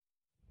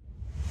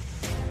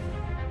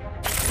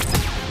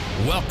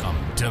Welcome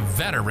to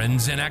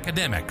Veterans in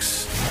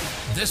Academics.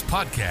 This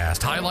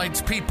podcast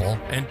highlights people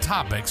and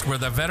topics where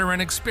the veteran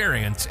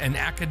experience and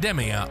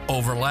academia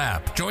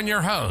overlap. Join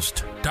your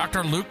host,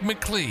 Dr. Luke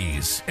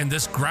McLeese, in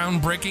this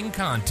groundbreaking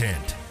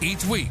content.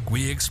 Each week,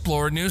 we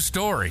explore new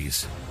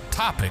stories,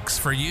 topics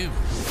for you.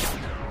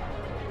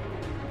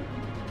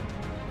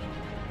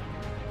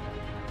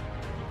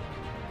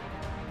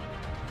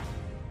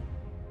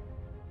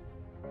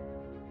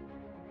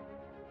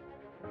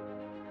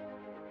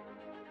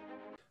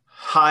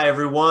 Hi,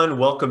 everyone.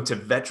 Welcome to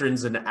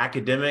Veterans in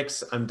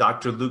Academics. I'm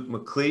Dr. Luke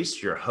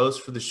McLeese, your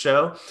host for the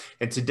show.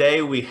 And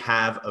today we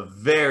have a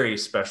very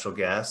special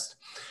guest,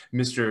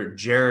 Mr.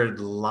 Jared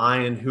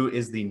Lyon, who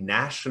is the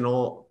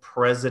National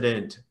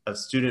President of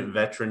Student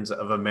Veterans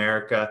of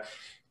America.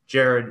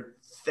 Jared,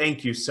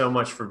 thank you so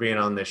much for being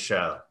on this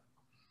show.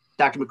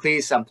 Dr.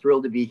 McLeese, I'm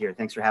thrilled to be here.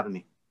 Thanks for having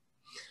me.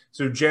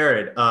 So,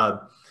 Jared,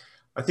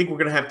 I think we're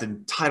going to have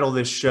to title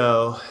this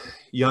show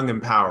Young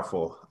and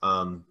Powerful,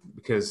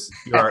 because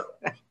you're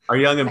our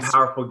young and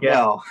powerful guest.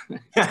 No.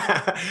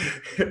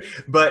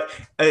 But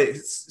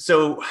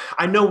so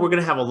I know we're going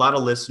to have a lot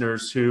of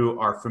listeners who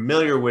are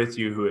familiar with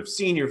you, who have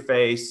seen your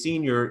face,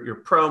 seen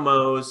your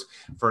promos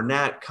for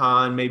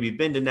NatCon, maybe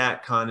been to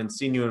NatCon and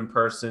seen you in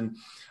person.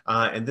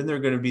 And then there are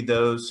going to be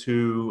those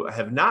who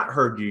have not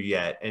heard you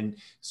yet. And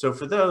so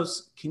for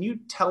those, can you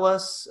tell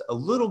us a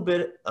little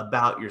bit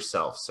about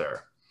yourself,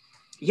 sir?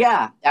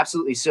 Yeah,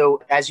 absolutely.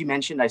 So as you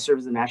mentioned, I serve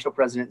as the National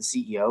President and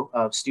CEO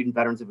of Student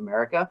Veterans of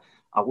America.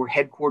 We're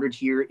headquartered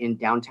here in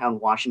downtown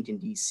Washington,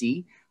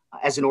 D.C.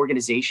 As an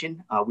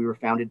organization, we were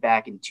founded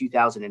back in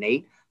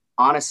 2008,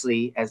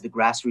 honestly, as the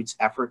grassroots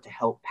effort to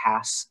help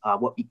pass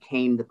what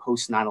became the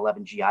post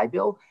 9/11 GI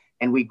Bill.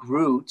 And we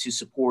grew to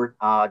support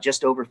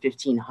just over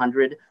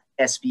 1,500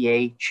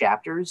 SVA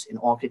chapters in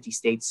all 50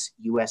 states,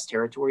 U.S.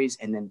 territories,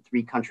 and then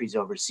 3 countries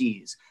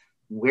overseas.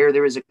 Where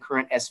there is a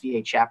current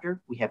SVA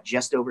chapter, we have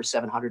just over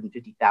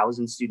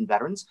 750,000 student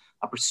veterans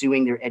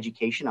pursuing their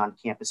education on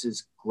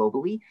campuses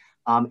globally.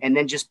 And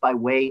then just by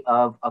way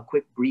of a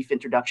quick brief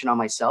introduction on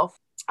myself,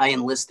 I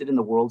enlisted in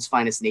the world's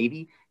finest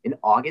Navy in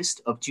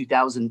August of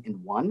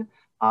 2001.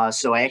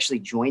 So I actually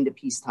joined the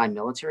peacetime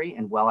military.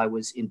 And while I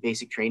was in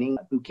basic training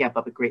boot camp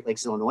up at Great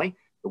Lakes, Illinois,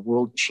 the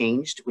world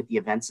changed with the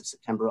events of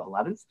September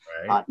 11th,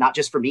 Right. Not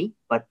just for me,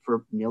 but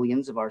for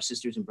millions of our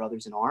sisters and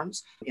brothers in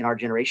arms in our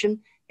generation.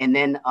 And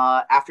then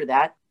after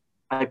that,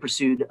 I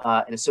pursued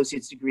an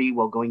associate's degree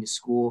while going to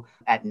school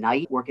at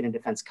night, working in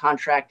defense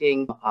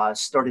contracting,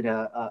 started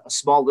a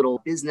small little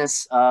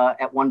business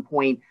at one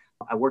point.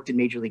 I worked in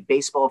Major League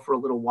Baseball for a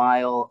little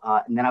while,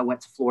 and then I went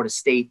to Florida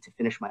State to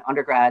finish my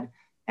undergrad.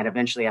 And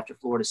eventually after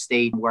Florida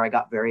State, where I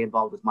got very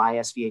involved with my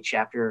SVA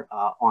chapter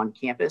on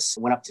campus,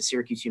 went up to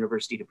Syracuse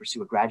University to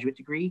pursue a graduate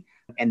degree.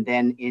 And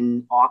then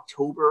in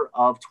October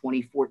of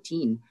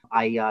 2014,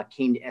 I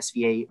came to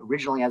SVA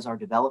originally as our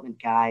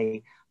development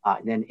guy.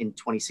 And then in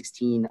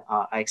 2016,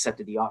 I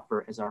accepted the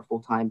offer as our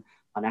full-time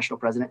national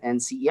president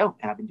and CEO.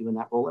 And I've been doing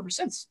that role ever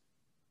since.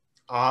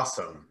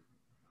 Awesome.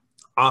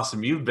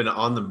 Awesome. You've been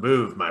on the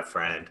move, my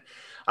friend.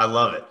 I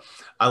love it.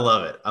 I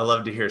love it. I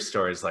love to hear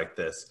stories like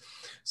this.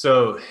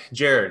 So,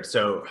 Jared,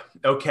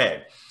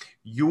 okay,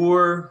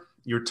 your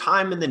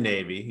time in the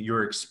Navy,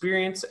 your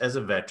experience as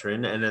a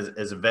veteran and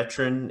as a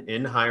veteran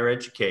in higher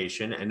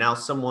education, and now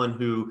someone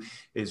who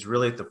is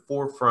really at the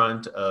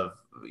forefront of,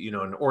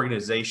 an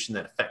organization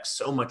that affects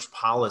so much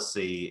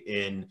policy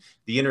in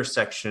the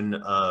intersection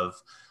of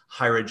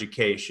higher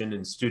education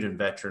and student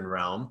veteran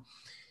realm.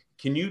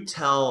 Can you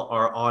tell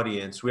our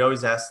audience, we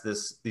always ask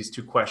these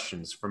 2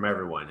 questions from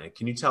everyone, and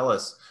can you tell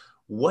us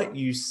what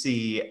you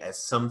see as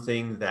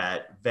something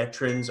that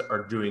veterans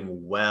are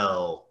doing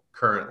well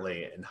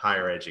currently in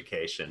higher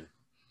education?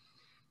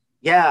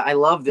 Yeah, I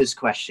love this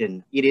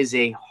question. It is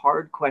a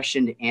hard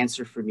question to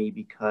answer for me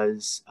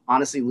because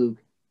honestly, Luke,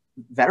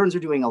 veterans are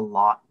doing a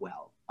lot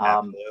well.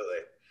 Absolutely.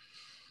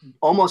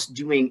 Almost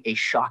doing a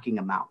shocking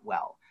amount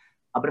well.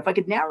 But if I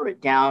could narrow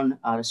it down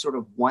to sort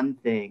of one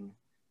thing,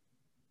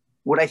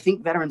 what I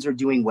think veterans are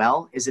doing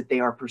well is that they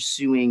are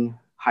pursuing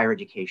higher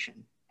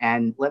education.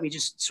 And let me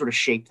just sort of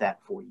shape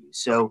that for you.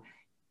 So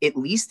at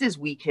least as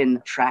we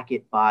can track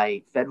it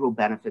by federal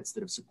benefits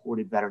that have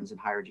supported veterans in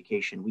higher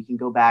education, we can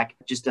go back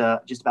just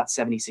about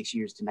 76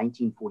 years to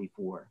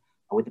 1944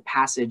 with the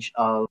passage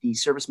of the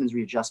Servicemen's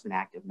Readjustment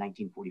Act of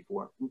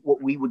 1944,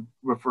 what we would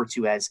refer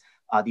to as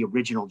the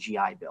original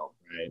GI Bill.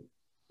 Right.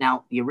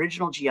 Now, the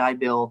original GI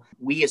Bill,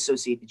 we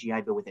associate the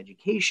GI Bill with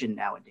education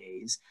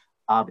nowadays,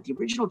 but the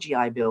original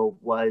GI Bill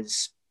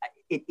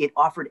it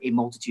offered a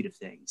multitude of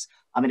things.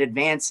 In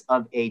advance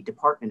of a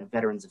Department of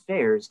Veterans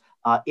Affairs,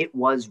 it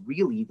was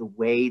really the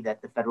way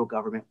that the federal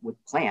government would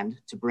plan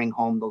to bring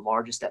home the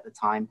largest at the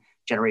time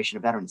generation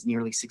of veterans,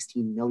 nearly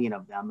 16 million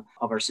of them,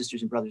 of our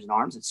sisters and brothers in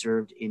arms that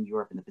served in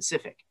Europe and the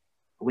Pacific.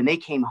 When they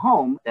came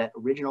home, that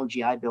original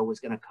GI Bill was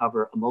going to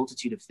cover a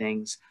multitude of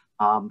things,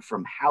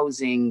 from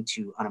housing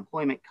to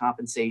unemployment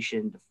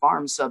compensation to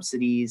farm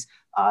subsidies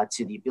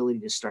to the ability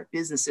to start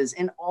businesses,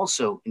 and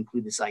also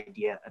include this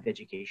idea of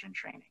education and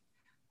training.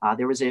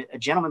 There was a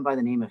gentleman by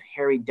the name of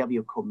Harry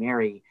W.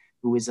 Comeri,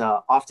 who is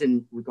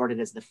often regarded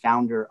as the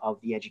founder of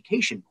the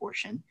education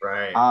portion.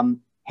 Right.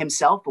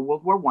 Himself, a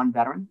World War I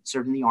veteran,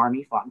 served in the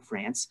Army, fought in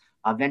France,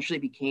 eventually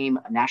became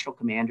a national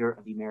commander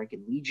of the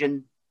American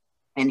Legion.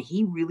 And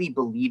he really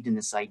believed in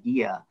this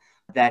idea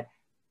that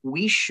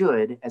we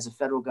should, as a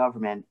federal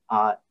government,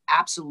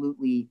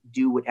 absolutely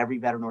do what every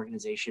veteran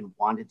organization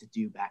wanted to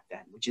do back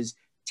then, which is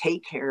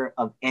take care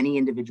of any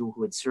individual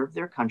who had served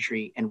their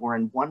country and were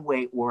in one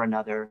way or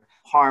another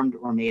harmed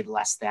or made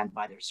less than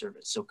by their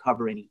service. So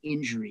cover any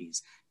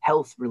injuries,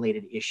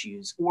 health-related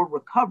issues, or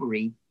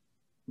recovery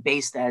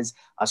based as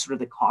sort of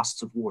the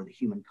costs of war, the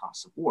human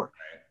costs of war.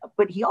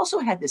 But he also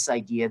had this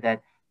idea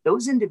that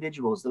those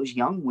individuals, those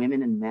young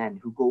women and men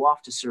who go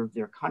off to serve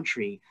their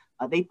country,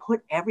 they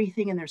put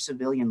everything in their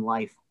civilian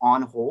life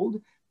on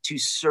hold to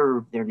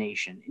serve their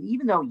nation. And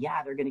even though,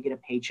 yeah, they're going to get a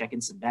paycheck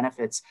and some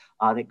benefits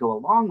that go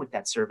along with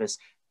that service,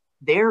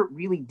 they're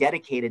really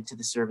dedicated to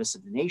the service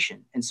of the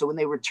nation. And so when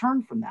they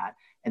return from that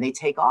and they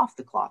take off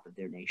the cloth of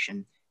their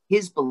nation,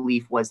 his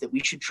belief was that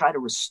we should try to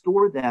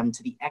restore them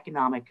to the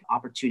economic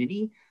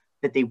opportunity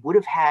that they would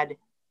have had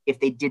if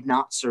they did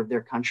not serve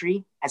their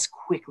country as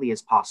quickly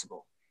as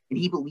possible. And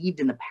he believed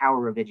in the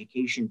power of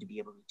education to be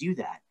able to do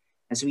that.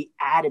 And so he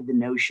added the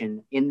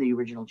notion in the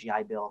original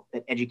GI Bill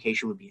that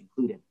education would be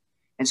included.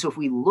 And so if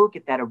we look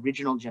at that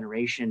original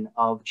generation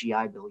of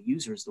GI Bill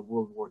users, the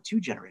World War II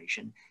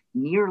generation,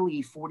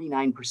 nearly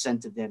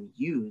 49% of them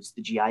used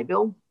the GI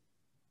Bill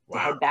to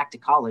head back to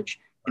college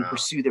and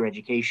pursue their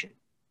education.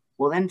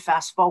 Well, then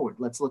fast forward,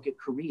 let's look at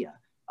Korea.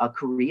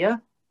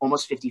 Korea,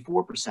 almost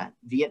 54%.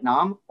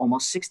 Vietnam,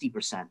 almost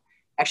 60%.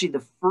 Actually,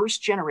 the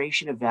first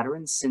generation of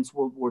veterans since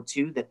World War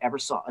II that ever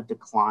saw a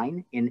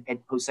decline in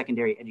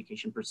post-secondary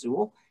education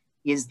pursuit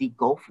is the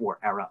Gulf War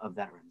era of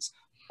veterans.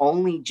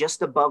 Only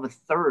just above a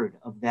third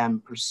of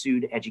them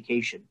pursued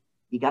education.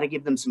 You got to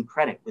give them some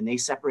credit. When they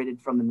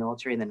separated from the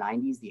military in the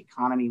 90s, the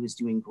economy was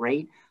doing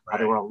great.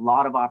 There were a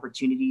lot of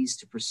opportunities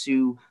to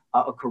pursue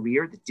a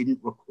career that didn't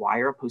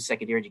require a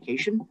post-secondary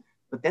education.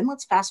 But then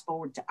let's fast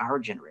forward to our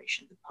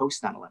generation, the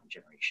post-9/11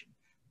 generation.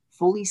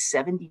 Fully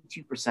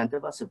 72%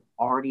 of us have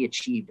already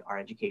achieved our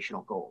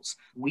educational goals.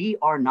 We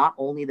are not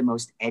only the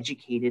most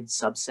educated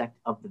subsect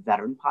of the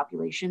veteran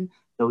population,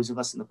 those of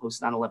us in the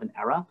post-9/11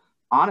 era,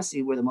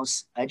 honestly, we're the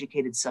most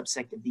educated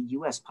subsect of the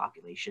US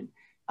population,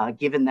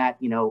 given that,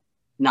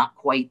 not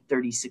quite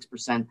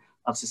 36%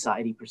 of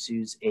society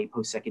pursues a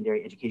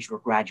post-secondary education or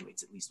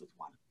graduates at least with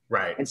one.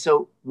 Right. And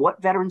so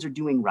what veterans are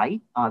doing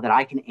right that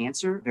I can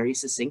answer very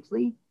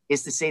succinctly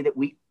is to say that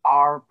we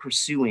are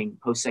pursuing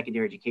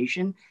post-secondary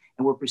education,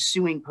 and we're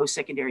pursuing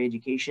post-secondary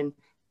education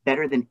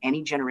better than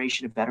any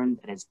generation of veteran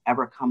that has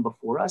ever come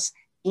before us,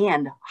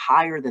 and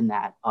higher than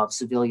that of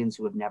civilians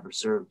who have never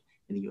served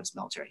in the US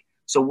military.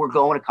 So we're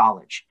going to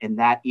college, and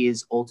that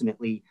is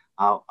ultimately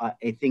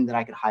a thing that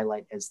I could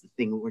highlight as the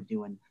thing that we're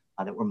doing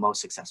that we're most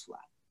successful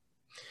at.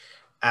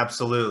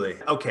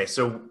 Absolutely. Okay,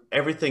 so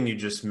everything you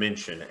just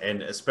mentioned,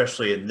 and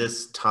especially in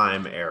this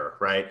time era,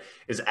 right,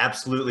 is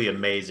absolutely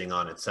amazing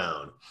on its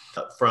own.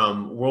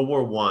 From World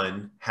War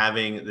I,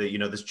 having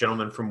this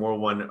gentleman from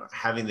World War I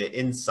having the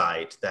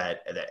insight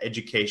that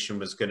education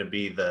was going to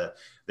be the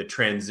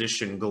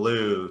transition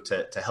glue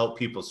to help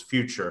people's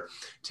future,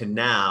 to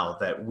now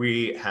that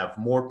we have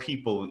more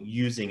people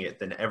using it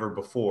than ever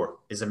before,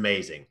 is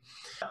amazing.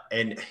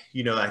 And,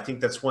 I think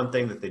that's one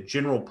thing that the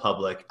general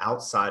public,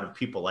 outside of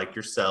people like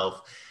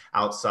yourself,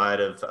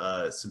 outside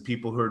of some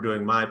people who are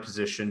doing my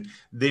position,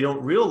 they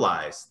don't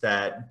realize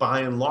that by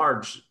and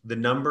large, the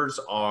numbers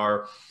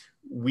are,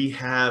 we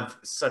have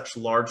such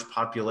large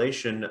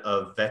population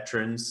of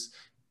veterans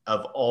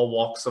of all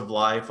walks of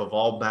life, of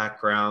all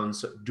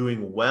backgrounds,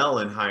 doing well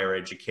in higher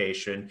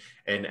education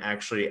and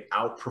actually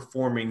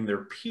outperforming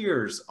their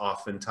peers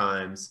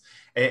oftentimes.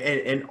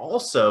 And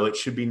also, it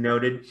should be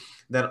noted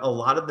that a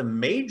lot of the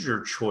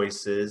major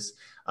choices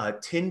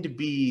tend to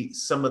be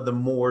some of the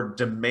more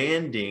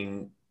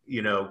demanding,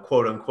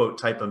 quote unquote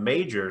type of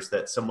majors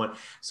that someone,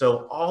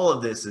 so all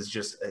of this is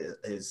just,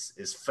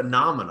 is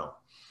phenomenal.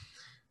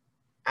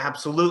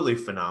 Absolutely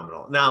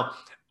phenomenal. Now,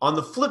 on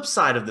the flip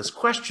side of this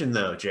question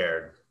though,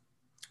 Jared,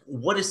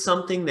 what is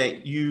something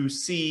that you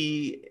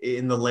see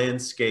in the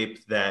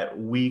landscape that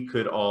we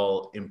could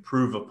all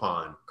improve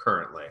upon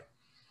currently?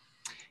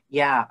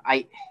 Yeah,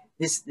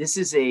 this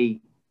is a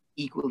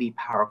equally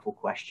powerful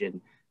question.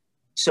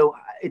 So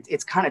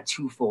it's kind of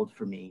twofold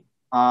for me.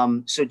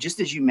 So just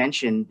as you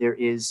mentioned, there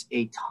is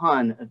a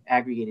ton of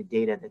aggregated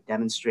data that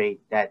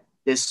demonstrate that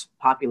this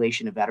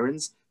population of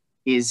veterans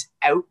is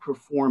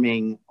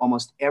outperforming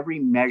almost every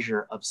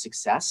measure of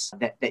success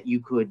that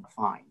you could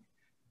find.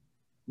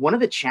 One of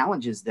the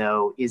challenges,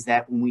 though, is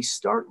that when we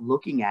start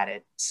looking at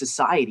it,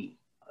 society,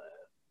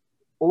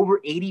 over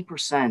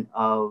 80%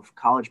 of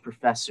college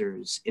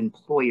professors,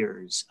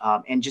 employers,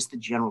 and just the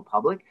general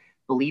public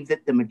believe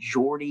that the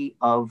majority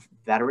of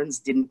veterans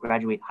didn't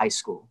graduate high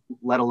school,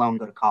 let alone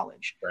go to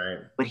college. Right.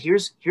 But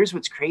here's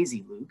what's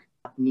crazy, Luke.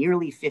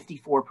 Nearly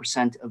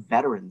 54% of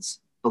veterans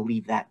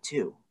believe that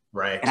too.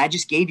 Right. And I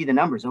just gave you the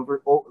numbers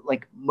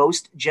like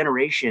most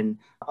generation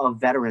of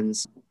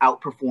veterans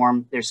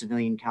outperform their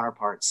civilian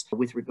counterparts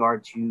with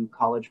regard to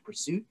college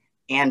pursuit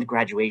and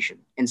graduation.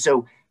 And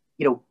so,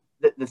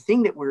 the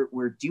thing that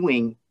we're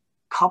doing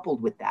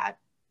coupled with that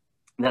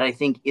I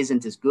think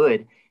isn't as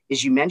good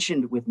is you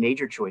mentioned with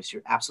major choice,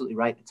 you're absolutely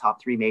right. The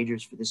top 3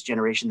 majors for this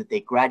generation that they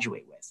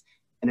graduate with.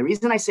 And the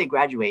reason I say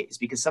graduate is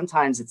because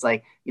sometimes it's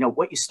like,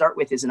 what you start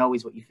with isn't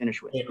always what you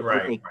finish with.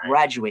 What they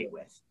graduate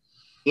with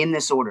in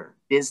this order: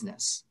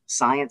 business,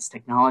 science,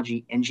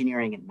 technology,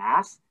 engineering, and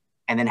math,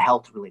 and then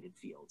health-related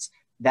fields.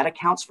 That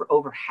accounts for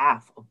over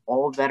half of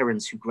all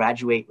veterans who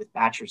graduate with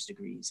bachelor's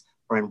degrees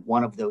are in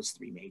one of those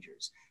 3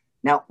 majors.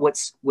 Now,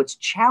 what's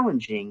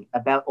challenging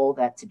about all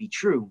that to be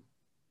true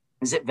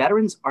is that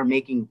veterans are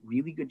making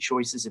really good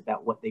choices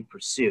about what they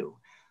pursue,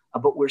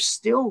 but we're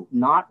still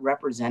not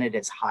represented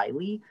as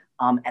highly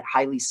at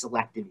highly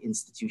selective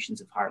institutions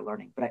of higher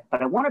learning. But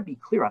I want to be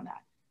clear on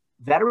that.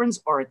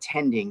 Veterans are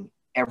attending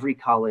every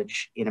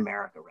college in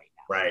America right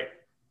now. Right.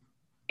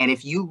 And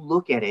if you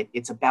look at it,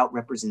 it's about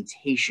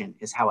representation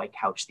is how I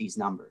couch these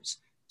numbers.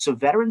 So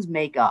veterans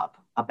make up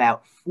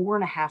about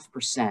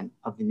 4.5%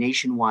 of the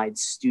nationwide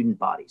student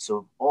body. So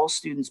of all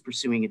students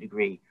pursuing a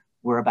degree,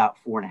 we're about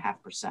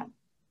 4.5%.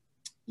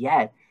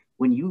 Yet,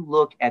 when you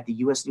look at the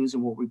US News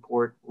and World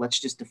Report, let's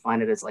just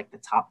define it as like the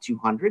top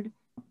 200,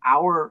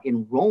 our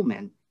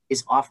enrollment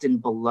is often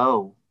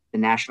below the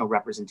national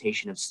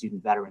representation of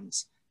student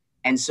veterans.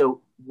 And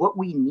so what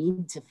we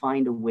need to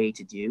find a way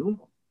to do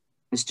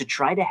is to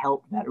try to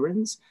help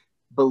veterans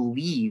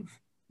believe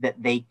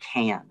that they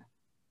can.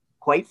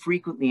 Quite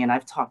frequently, and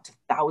I've talked to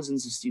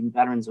thousands of student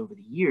veterans over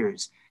the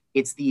years,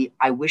 it's the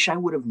I wish I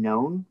would have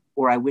known,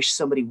 or I wish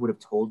somebody would have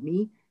told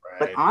me.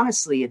 But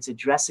honestly, it's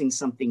addressing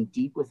something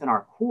deep within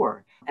our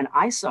core. And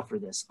I suffer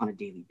this on a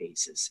daily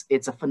basis.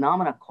 It's a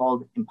phenomena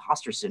called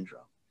imposter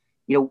syndrome.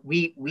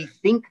 We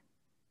think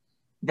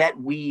that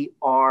we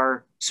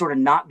are sort of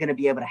not going to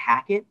be able to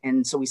hack it.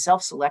 And so we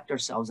self-select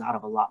ourselves out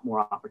of a lot more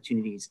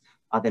opportunities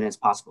than is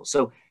possible.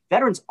 So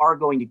veterans are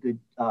going to good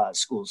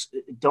schools.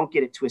 Don't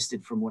get it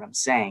twisted from what I'm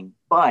saying.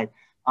 But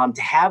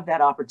to have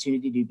that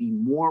opportunity to be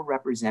more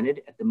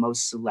represented at the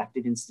most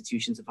selected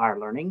institutions of higher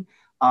learning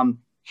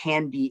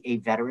can be a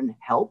veteran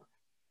help.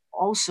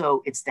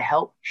 Also, it's to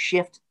help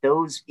shift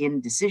those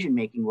in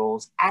decision-making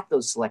roles at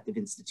those selective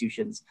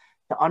institutions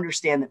to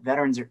understand that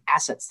veterans are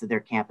assets to their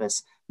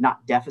campus,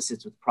 not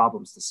deficits with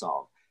problems to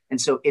solve.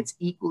 And so it's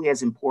equally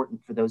as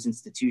important for those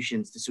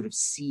institutions to sort of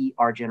see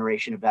our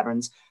generation of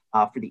veterans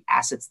for the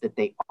assets that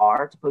they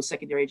are to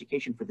post-secondary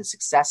education, for the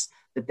success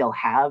that they'll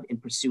have in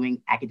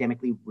pursuing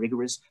academically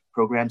rigorous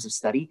programs of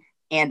study,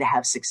 and to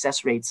have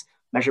success rates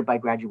measured by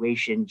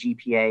graduation,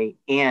 GPA,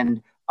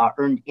 and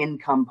earned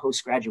income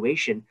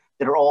post-graduation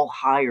that are all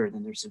higher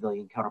than their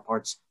civilian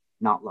counterparts,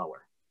 not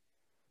lower.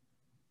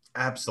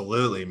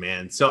 Absolutely,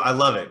 man. So I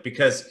love it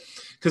because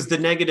the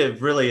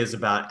negative really is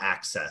about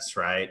access,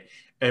 right?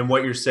 And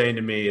what you're saying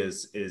to me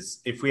is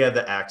if we have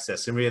the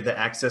access and we have the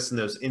access in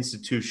those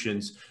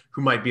institutions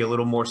who might be a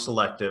little more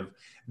selective,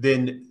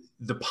 then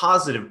the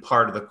positive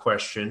part of the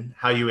question,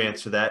 how you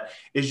answer that,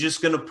 is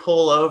just going to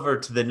pull over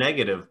to the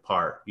negative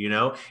part.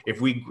 If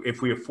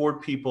we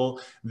afford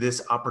people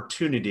this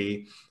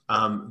opportunity,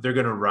 they're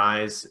going to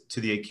rise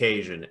to the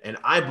occasion. And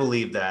I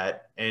believe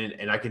that,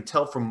 and I can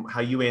tell from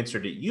how you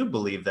answered it, you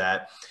believe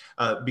that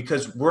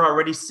because we're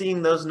already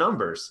seeing those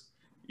numbers.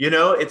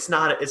 It's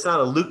not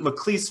a Luke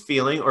McLeese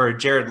feeling or a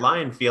Jared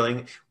Lyon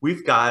feeling.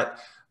 We've got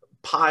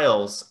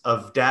piles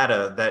of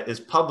data that is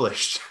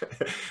published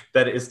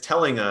that is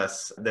telling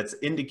us, that's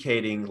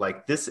indicating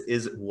like this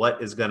is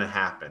what is going to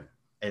happen.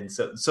 And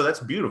so that's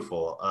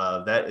beautiful.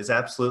 That is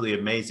absolutely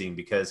amazing,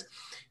 because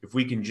if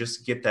we can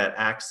just get that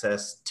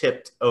access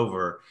tipped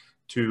over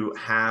to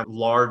have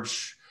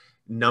large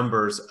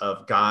numbers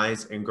of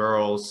guys and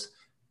girls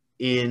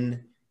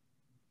in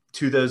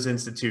to those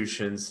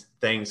institutions,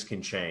 things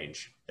can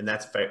change. And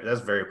that's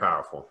very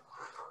powerful.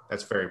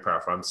 That's very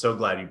powerful. I'm so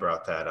glad you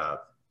brought that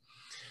up.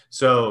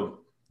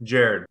 So,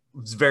 Jared,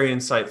 it's a very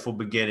insightful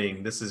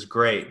beginning. This is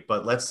great,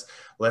 but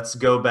let's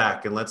go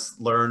back and let's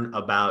learn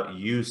about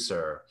you,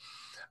 sir.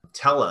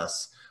 Tell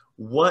us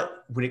when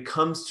it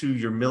comes to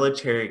your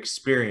military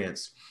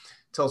experience,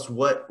 tell us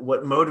what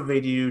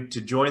motivated you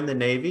to join the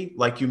Navy.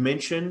 Like you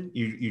mentioned,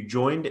 you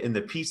joined in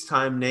the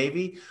peacetime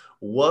Navy.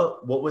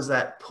 What was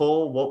that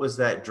pull? What was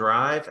that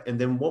drive? And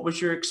then what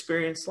was your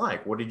experience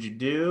like? What did you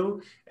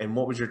do? And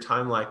what was your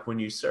time like when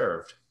you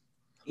served?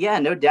 Yeah,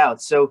 no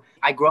doubt. So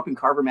I grew up in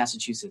Carver,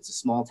 Massachusetts, a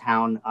small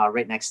town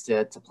right next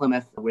to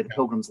Plymouth, where the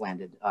Pilgrims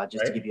landed,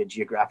 just to give you a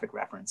geographic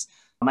reference.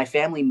 My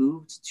family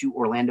moved to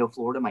Orlando,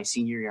 Florida, my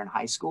senior year in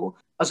high school.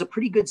 I was a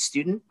pretty good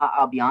student.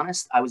 I'll be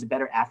honest. I was a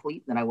better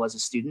athlete than I was a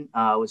student.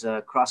 I was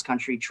a cross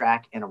country,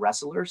 track, and a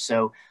wrestler.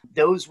 So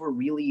those were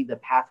really the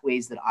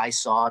pathways that I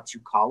saw to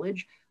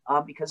college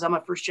because I'm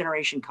a first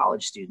generation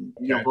college student.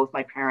 Okay. Both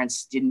my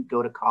parents didn't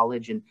go to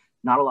college, and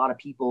not a lot of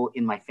people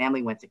in my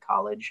family went to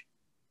college.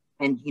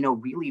 And,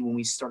 really, when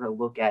we started to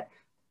look at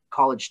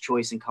college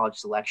choice and college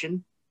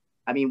selection,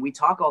 I mean, we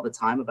talk all the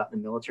time about the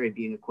military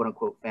being a quote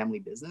unquote family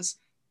business.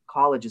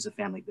 College is a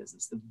family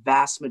business. The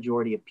vast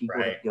majority of people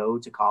that go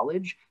to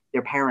college,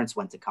 their parents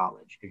went to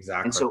college.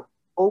 Exactly. And so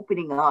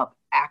opening up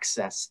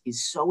access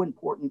is so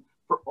important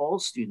for all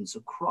students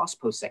across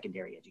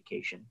post-secondary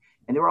education.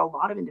 And there are a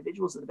lot of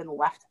individuals that have been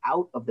left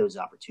out of those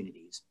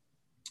opportunities.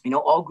 You know,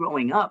 all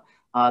growing up,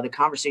 the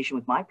conversation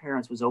with my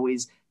parents was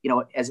always, you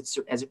know, as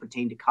it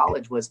pertained to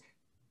college was,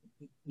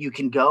 you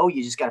can go,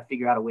 you just got to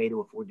figure out a way to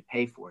afford to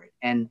pay for it.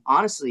 And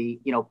honestly,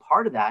 you know,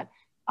 part of that,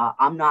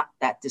 I'm not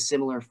that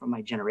dissimilar from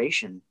my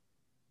generation.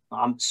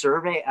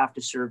 Survey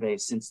after survey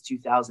since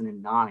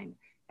 2009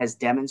 has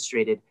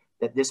demonstrated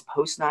that this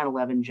post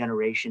 9/11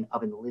 generation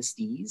of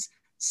enlistees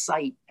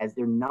cite as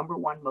their number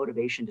one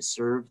motivation to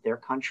serve their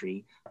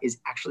country is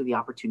actually the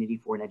opportunity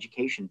for an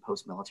education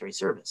post-military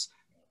service.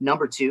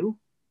 Number two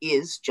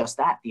is just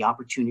that, the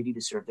opportunity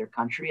to serve their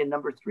country. And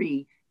number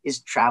three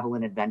is travel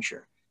and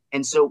adventure.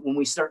 And so when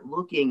we start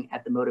looking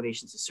at the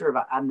motivations to serve,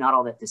 I'm not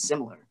all that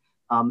dissimilar.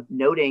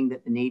 Noting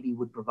that the Navy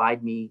would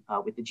provide me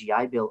with the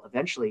GI Bill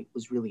eventually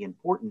was really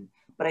important.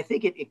 But I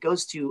think it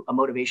goes to a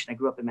motivation. I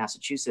grew up in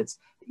Massachusetts.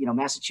 You know,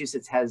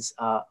 Massachusetts has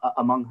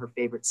among her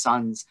favorite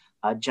sons,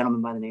 a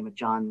gentleman by the name of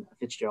John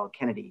Fitzgerald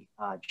Kennedy.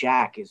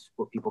 Jack is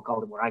what people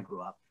called him where I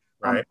grew up.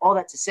 Right. All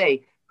that to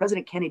say,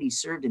 President Kennedy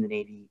served in the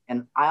Navy,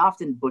 and I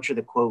often butcher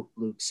the quote,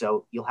 Luke,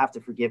 so you'll have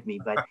to forgive me,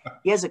 but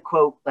he has a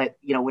quote that,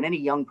 you know, when any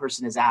young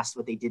person is asked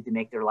what they did to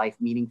make their life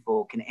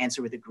meaningful, can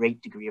answer with a great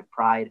degree of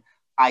pride,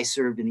 I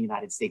served in the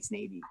United States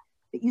Navy.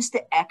 It used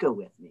to echo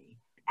with me.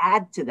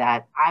 Add to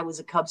that, I was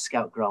a Cub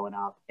Scout growing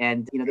up,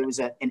 and, you know, there was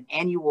an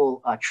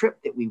annual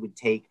trip that we would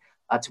take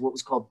to what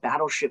was called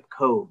Battleship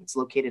Cove. It's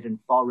located in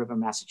Fall River,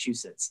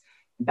 Massachusetts.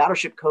 And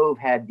Battleship Cove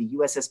had the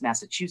USS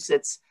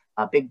Massachusetts,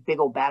 a big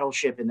old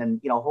battleship, and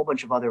then, you know, a whole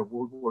bunch of other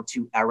World War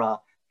II era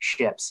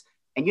ships.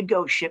 And you'd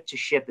go ship to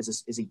ship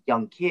as a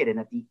young kid. And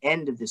at the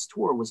end of this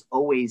tour was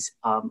always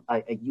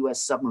a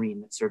U.S.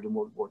 submarine that served in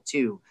World War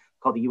II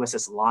called the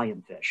USS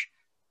Lionfish.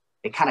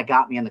 It kind of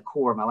got me in the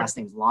core. My last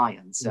name's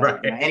Lion. So right.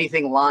 You know,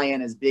 anything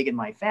Lion is big in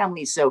my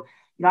family. So,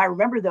 you know, I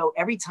remember though,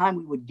 every time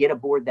we would get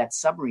aboard that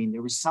submarine,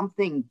 there was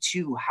something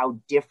to how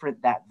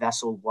different that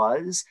vessel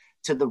was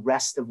to the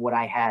rest of what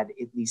I had,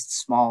 at least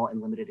small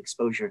and limited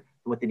exposure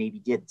to what the Navy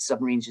did.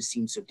 Submarines just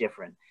seemed so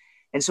different.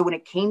 And so when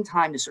it came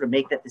time to sort of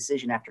make that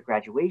decision after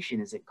graduation,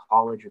 is it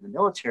college or the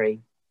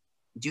military,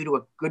 due to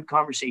a good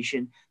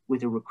conversation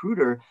with a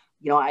recruiter,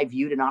 you know, I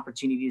viewed an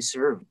opportunity to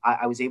serve.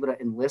 I was able to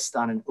enlist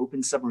on an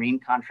open submarine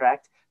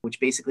contract, which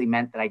basically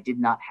meant that I did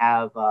not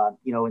have,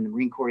 you know, in the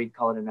Marine Corps, you'd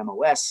call it an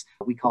MOS.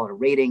 We call it a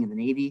rating in the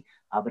Navy.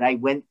 But I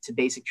went to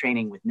basic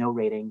training with no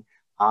rating.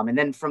 And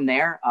then from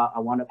there, I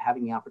wound up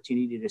having the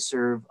opportunity to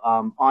serve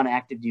on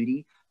active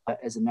duty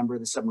as a member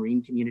of the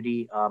submarine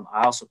community.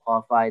 I also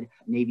qualified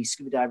Navy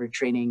scuba diver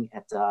training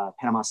at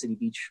Panama City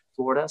Beach,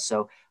 Florida.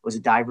 So I was a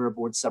diver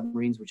aboard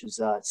submarines, which was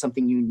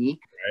something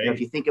unique. Right. You know,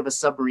 if you think of a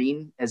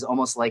submarine as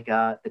almost like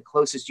the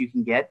closest you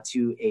can get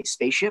to a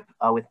spaceship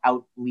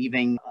without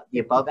leaving the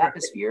above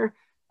atmosphere,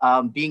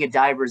 being a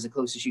diver is the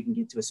closest you can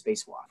get to a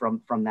spacewalk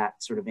from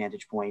that sort of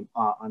vantage point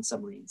on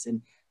submarines.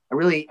 And I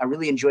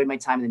really enjoyed my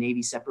time in the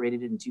Navy,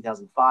 separated in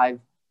 2005.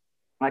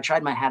 I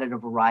tried my hat at a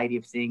variety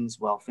of things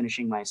while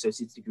finishing my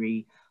associate's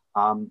degree.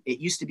 It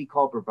used to be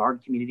called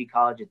Brevard Community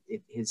College.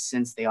 It has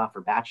since, they offer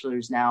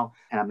bachelor's now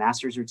and a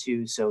master's or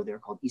two. So they're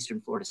called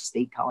Eastern Florida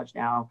State College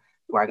now,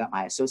 where I got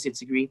my associate's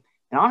degree.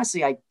 And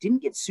honestly, I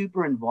didn't get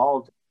super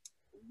involved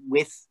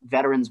with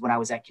veterans when I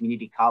was at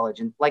community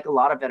college. And like a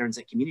lot of veterans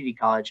at community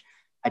college,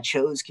 I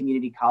chose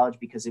community college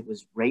because it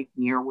was right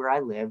near where I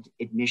lived.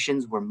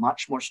 Admissions were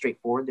much more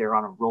straightforward. They're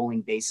on a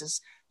rolling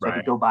basis. So I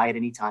could go by at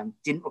any time.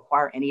 Didn't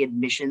require any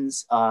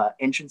admissions,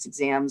 entrance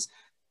exams,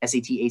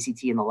 SAT,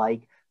 ACT, and the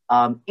like.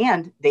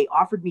 And they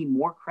offered me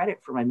more credit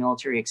for my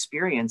military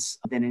experience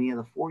than any of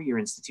the four-year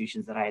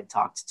institutions that I had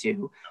talked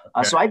to.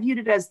 So I viewed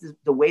it as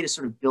the way to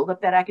sort of build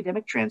up that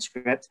academic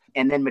transcript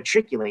and then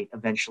matriculate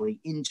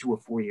eventually into a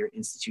four-year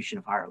institution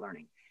of higher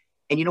learning.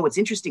 And you know, what's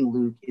interesting,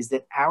 Luke, is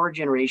that our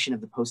generation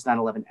of the post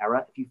 9/11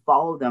 era, if you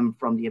follow them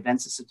from the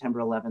events of September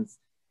 11th,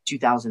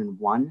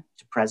 2001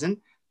 to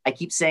present, I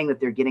keep saying that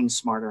they're getting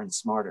smarter and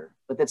smarter,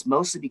 but that's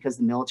mostly because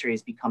the military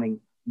is becoming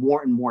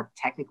more and more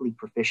technically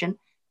proficient.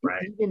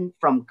 Right. Even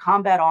from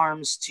combat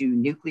arms to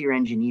nuclear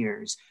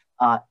engineers,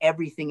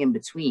 everything in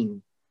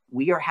between,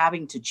 we are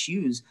having to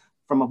choose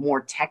from a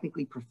more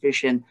technically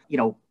proficient, you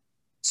know,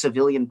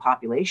 civilian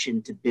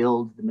population to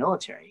build the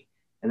military.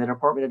 And the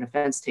Department of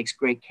Defense takes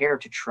great care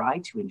to try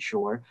to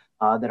ensure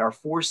that our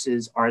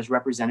forces are as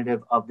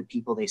representative of the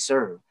people they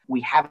serve.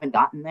 We haven't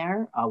gotten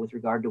there with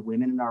regard to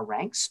women in our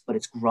ranks, but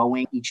it's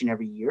growing each and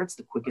every year. It's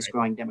the quickest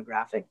growing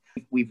demographic.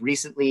 We've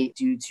recently,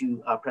 due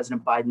to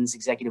President Biden's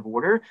executive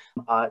order,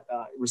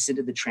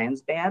 rescinded the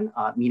trans ban,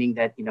 meaning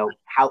that, you know,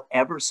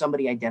 however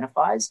somebody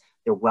identifies,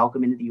 they're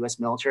welcome into the U.S.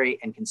 military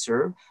and can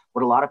serve.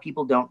 What a lot of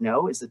people don't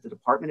know is that the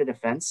Department of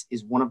Defense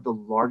is one of the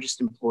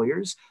largest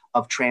employers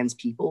of trans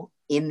people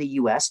in the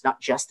U.S., not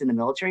just in the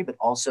military, but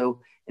also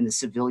in the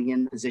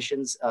civilian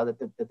positions that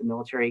the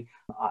military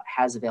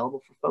has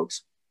available for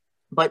folks.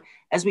 But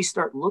as we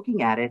start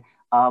looking at it,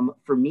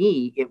 for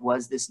me, it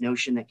was this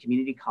notion that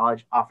community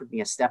college offered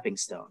me a stepping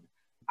stone.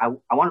 I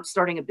wound up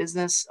starting a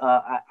business.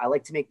 I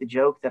like to make the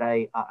joke that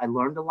I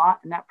learned a lot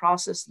in that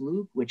process,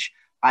 Luke, which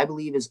I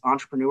believe is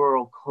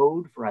entrepreneurial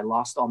code for I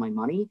lost all my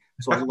money.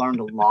 So I learned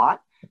a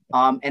lot.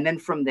 And then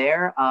from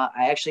there,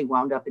 I actually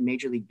wound up in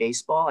Major League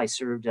Baseball. I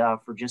served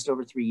for just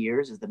over 3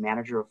 years as the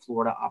manager of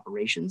Florida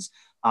operations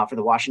for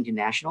the Washington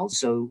Nationals.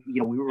 So, we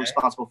were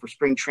responsible for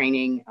spring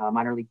training,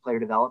 minor league player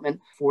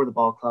development for the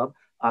ball club.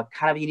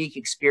 Kind of a unique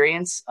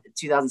experience.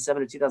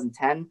 2007 to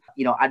 2010,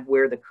 I'd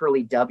wear the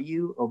curly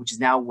W, which is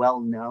now well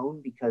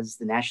known because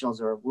the Nationals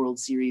are a World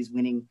Series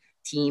winning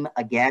team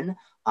again.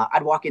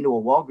 I'd walk into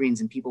a Walgreens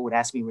and people would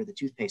ask me where the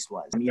toothpaste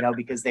was,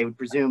 because they would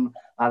presume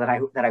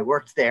that I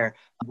worked there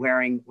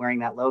wearing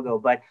that logo.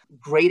 But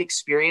great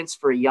experience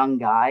for a young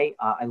guy.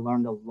 I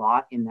learned a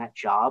lot in that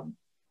job.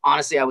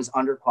 Honestly, I was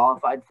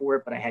underqualified for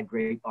it, but I had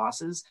great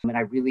bosses and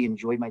I really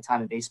enjoyed my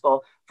time in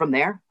baseball. From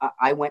there,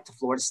 I went to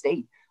Florida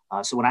State.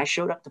 So when I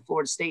showed up to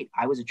Florida State,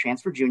 I was a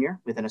transfer junior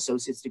with an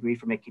associate's degree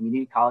from a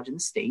community college in the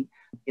state.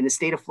 In the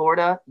state of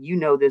Florida, you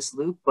know this,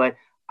 Luke, but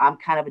I'm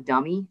kind of a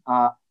dummy.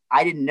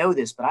 I didn't know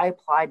this, but I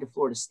applied to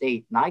Florida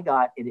State and I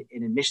got an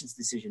admissions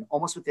decision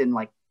almost within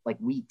like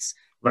weeks.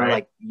 They're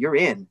like, you're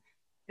in.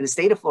 In the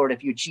state of Florida,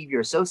 if you achieve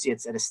your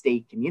associates at a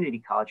state community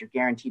college, you're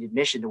guaranteed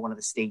admission to one of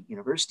the state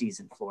universities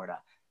in Florida.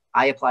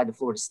 I applied to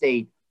Florida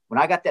State. When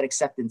I got that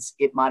acceptance,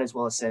 it might as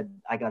well have said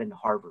I got into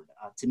Harvard.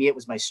 To me, it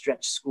was my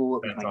stretch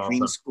school. It was my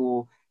dream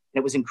school.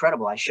 And it was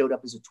incredible. I showed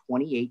up as a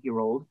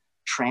 28-year-old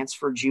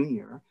transfer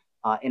junior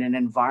in an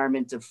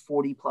environment of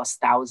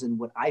 40,000+,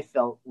 what I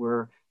felt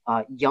were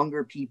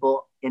younger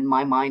people in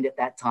my mind at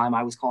that time.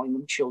 I was calling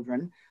them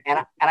children.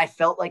 And I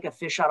felt like a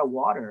fish out of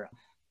water.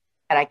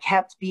 And I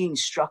kept being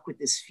struck with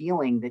this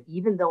feeling that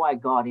even though I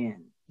got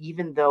in,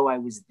 even though I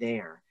was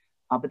there,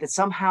 but that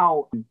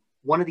somehow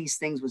one of these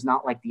things was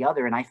not like the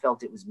other. And I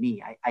felt it was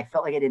me. I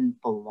felt like I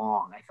didn't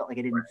belong. I felt like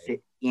I didn't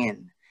fit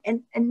in.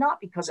 And not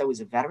because I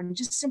was a veteran,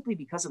 just simply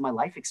because of my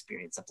life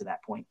experience up to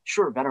that point.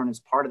 Sure, veteran is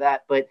part of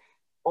that, but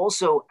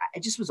also I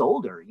just was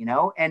older,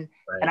 and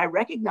I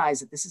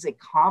recognize that this is a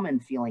common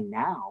feeling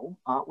now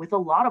with a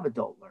lot of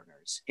adult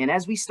learners. And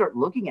as we start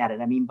looking at it,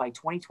 by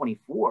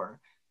 2024,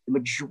 the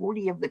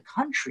majority of the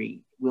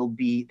country will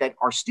be that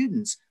our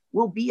students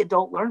will be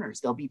adult learners.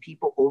 There'll be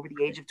people over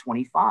the age of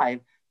 25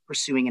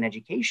 pursuing an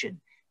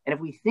education. And if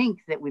we think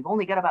that we've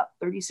only got about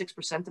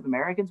 36% of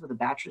Americans with a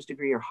bachelor's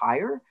degree or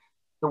higher,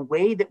 the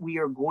way that we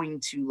are going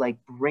to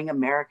bring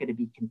America to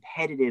be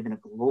competitive in a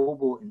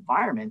global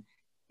environment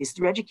is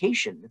through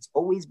education. That's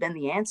always been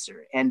the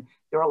answer. And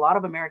there are a lot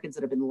of Americans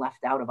that have been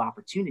left out of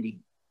opportunity.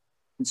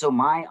 And so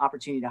my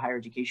opportunity to higher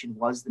education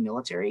was the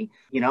military,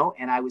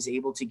 and I was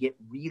able to get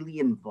really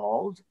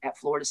involved at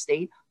Florida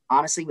State,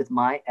 honestly, with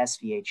my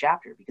SVA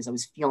chapter, because I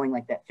was feeling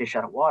like that fish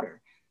out of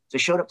water. So I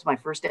showed up to my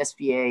first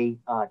SVA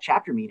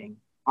chapter meeting.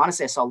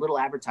 Honestly, I saw a little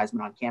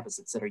advertisement on campus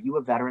that said, "Are you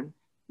a veteran?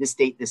 This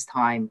date, this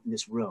time, in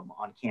this room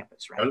on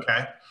campus," right?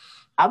 Okay.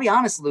 I'll be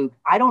honest, Luke,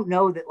 I don't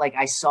know that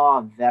I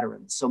saw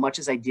veterans so much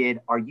as I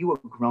did, "Are you a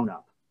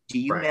grown-up? Do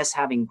you miss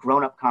having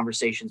grown-up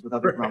conversations with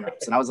other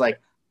grown-ups?" And I was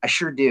like, I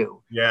sure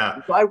do. Yeah.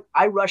 And so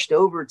I rushed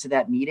over to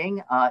that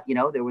meeting.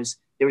 There was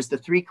the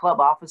 3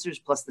 club officers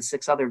plus the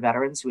 6 other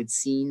veterans who had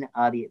seen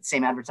the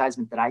same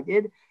advertisement that I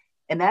did.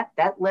 And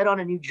that led on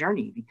a new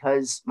journey,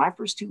 because my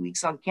first 2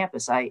 weeks on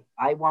campus, I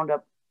wound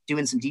up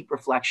doing some deep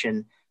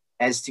reflection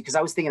because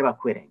I was thinking about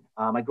quitting.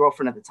 My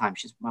girlfriend at the time,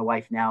 she's my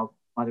wife now,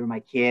 mother of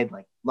my kid,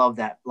 love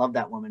that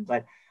woman.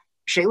 But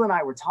Shayla and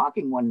I were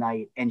talking one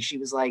night and she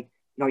was like,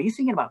 "Are you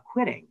thinking about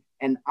quitting?"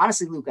 And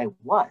honestly, Luke,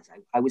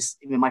 I was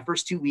in my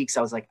first 2 weeks,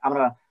 I was like, I'm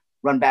going to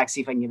run back, see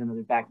if I can get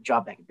another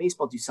job back in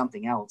baseball, do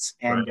something else.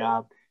 And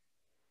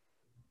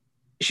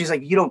she's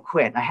like, "You don't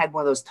quit." And I had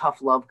one of those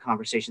tough love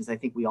conversations I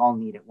think we all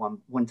need at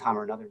one time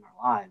or another in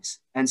our lives.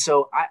 And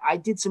so I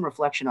did some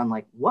reflection on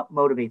what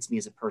motivates me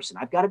as a person.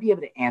 I've got to be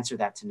able to answer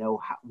that to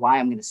know why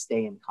I'm going to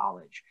stay in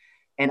college.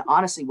 And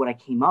honestly, what I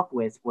came up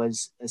with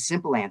was a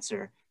simple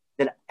answer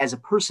that as a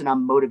person,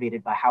 I'm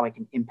motivated by how I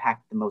can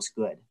impact the most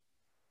good.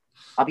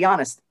 I'll be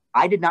honest,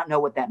 I did not know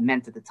what that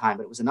meant at the time,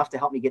 but it was enough to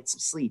help me get some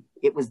sleep.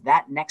 It was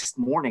that next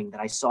morning that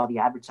I saw the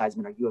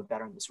advertisement, "Are you a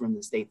veteran? This room,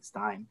 this date, this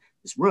time,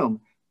 this room."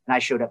 And I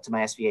showed up to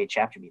my SVA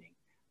chapter meeting.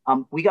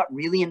 We got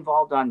really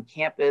involved on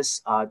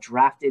campus,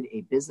 drafted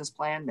a business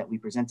plan that we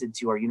presented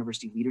to our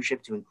university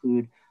leadership to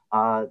include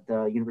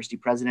the university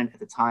president at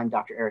the time,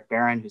 Dr. Eric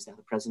Barron, who's now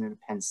the president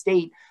of Penn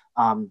State,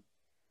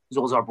 as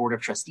well as our board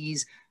of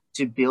trustees,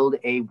 to build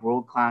a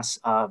world-class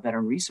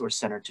veteran resource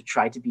center to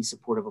try to be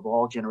supportive of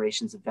all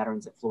generations of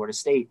veterans at Florida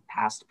State,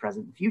 past,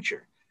 present, and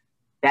future.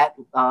 That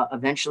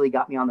eventually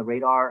got me on the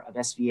radar of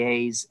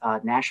SVA's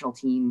national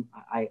team.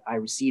 I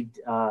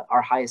received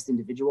our highest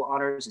individual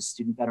honors as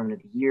Student Veteran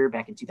of the Year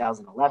back in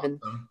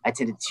 2011. I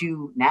attended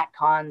 2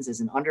 NatCons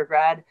as an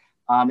undergrad.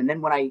 And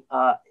then when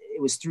it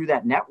it was through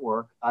that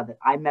network that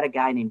I met a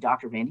guy named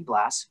Dr. Randy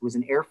Blass, who was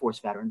an Air Force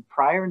veteran,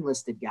 prior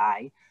enlisted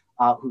guy,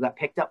 who got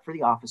picked up for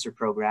the officer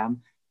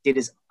program, did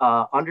his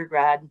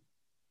undergrad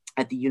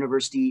at the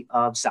University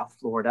of South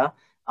Florida.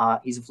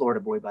 He's a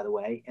Florida boy, by the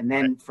way. And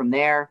then from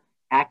there,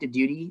 active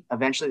duty.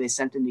 Eventually, they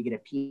sent him to get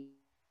a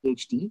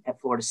PhD at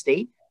Florida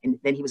State. And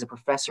then he was a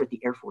professor at the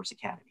Air Force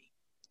Academy.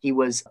 He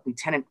was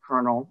Lieutenant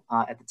Colonel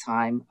at the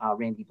time,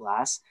 Randy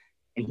Blass.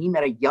 And he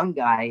met a young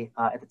guy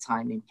at the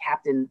time named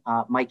Captain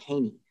Mike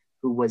Haney,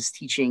 who was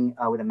teaching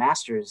with a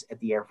master's at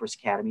the Air Force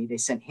Academy. They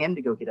sent him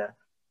to go get a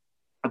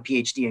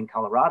PhD in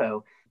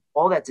Colorado.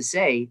 All that to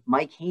say,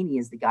 Mike Haney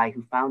is the guy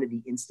who founded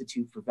the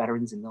Institute for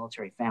Veterans and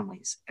Military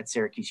Families at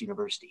Syracuse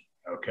University.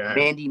 Okay.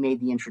 Randy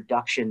made the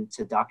introduction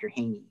to Dr.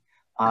 Haney.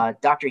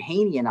 Dr.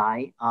 Haney and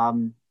I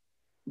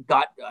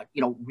got,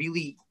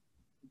 really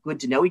good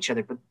to know each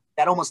other, but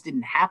that almost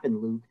didn't happen,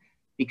 Luke,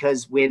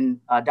 because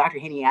when Dr.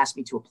 Haney asked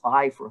me to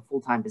apply for a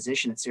full-time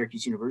position at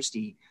Syracuse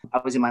University, I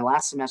was in my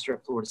last semester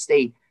at Florida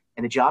State,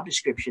 and the job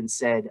description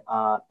said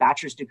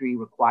bachelor's degree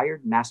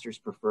required, master's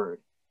preferred.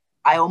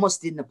 I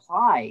almost didn't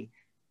apply.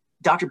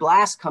 Dr.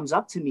 Blass comes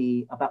up to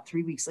me about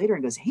 3 weeks later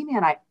and goes, "Hey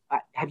man, I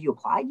have you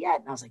applied yet?"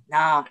 And I was like,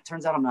 "Nah, it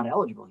turns out I'm not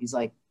eligible." He's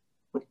like,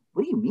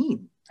 what do you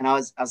mean?" And I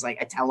was like,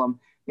 I tell him,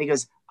 and he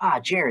goes,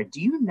 "Jared, do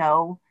you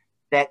know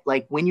that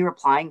like when you're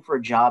applying for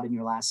a job in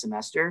your last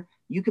semester,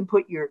 you can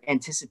put your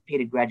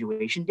anticipated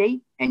graduation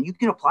date and you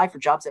can apply for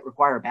jobs that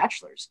require a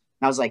bachelor's?"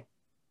 And I was like,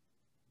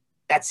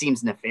 "That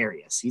seems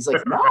nefarious." He's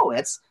like, "No,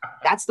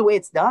 that's the way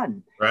it's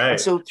done." Right. And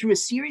so through a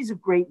series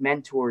of great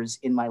mentors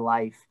in my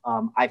life,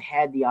 I've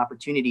had the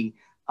opportunity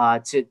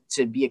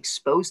to be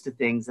exposed to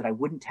things that I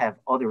wouldn't have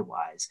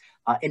otherwise,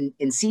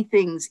 and see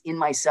things in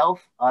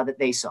myself that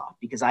they saw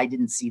because I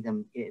didn't see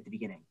them at the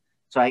beginning.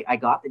 So I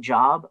got the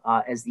job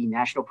as the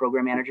National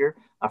Program Manager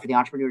for the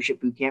Entrepreneurship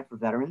Bootcamp for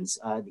Veterans,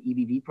 the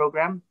EBV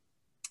program.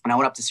 And I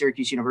went up to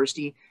Syracuse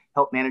University,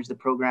 helped manage the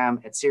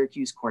program at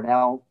Syracuse,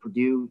 Cornell,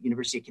 Purdue,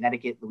 University of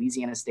Connecticut,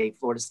 Louisiana State,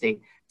 Florida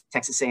State,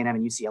 Texas A&M,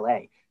 and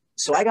UCLA.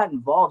 So I got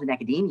involved in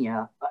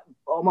academia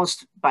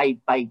almost by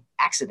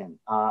accident.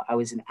 I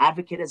was an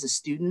advocate as a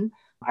student.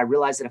 I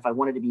realized that if I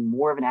wanted to be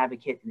more of an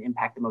advocate and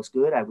impact the most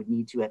good, I would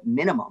need to, at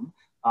minimum,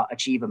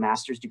 achieve a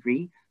master's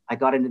degree. I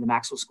got into the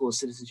Maxwell School of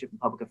Citizenship and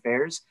Public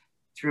Affairs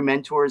through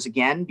mentors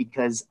again,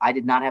 because I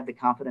did not have the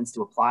confidence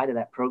to apply to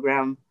that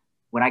program.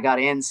 When I got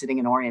in, sitting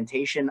in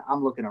orientation,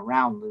 I'm looking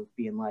around, Luke,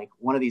 being like,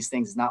 one of these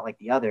things is not like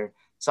the other.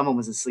 Someone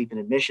was asleep in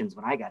admissions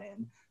when I got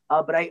in.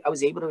 But I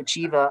was able to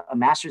achieve a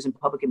master's in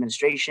public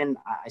administration.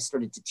 I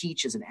started to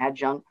teach as an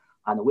adjunct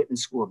on the Whitman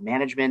School of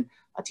Management,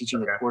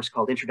 teaching a course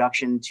called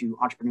Introduction to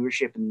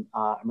Entrepreneurship and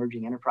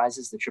Emerging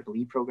Enterprises, the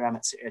EEE program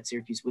at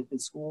Syracuse Whitman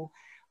School.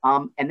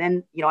 And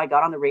then, I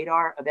got on the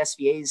radar of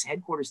SVA's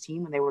headquarters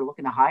team when they were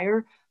looking to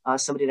hire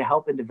somebody to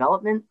help in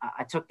development.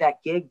 I took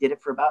that gig, did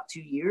it for about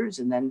 2 years,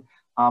 and then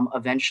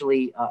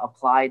eventually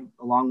applied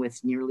along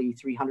with nearly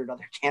 300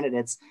 other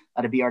candidates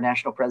to be our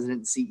national president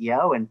and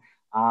CEO. And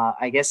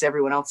I guess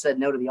everyone else said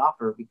no to the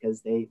offer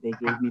because they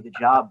gave me the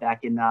job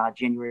back in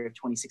January of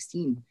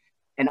 2016.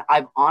 And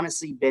I've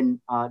honestly been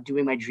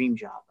doing my dream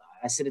job.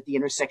 I sit at the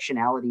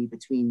intersectionality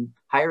between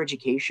higher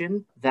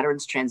education,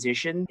 veterans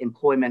transition,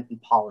 employment,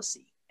 and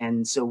policy.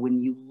 And so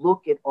when you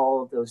look at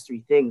all of those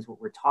three things,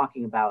 what we're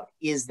talking about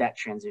is that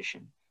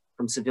transition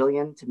from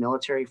civilian to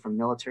military, from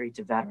military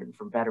to veteran,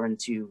 from veteran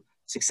to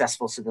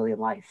successful civilian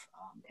life.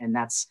 And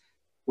that's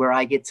where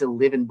I get to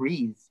live and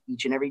breathe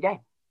each and every day.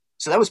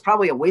 So that was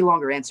probably a way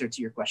longer answer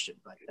to your question.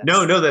 But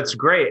No, that's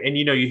great. And,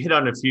 you hit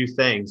on a few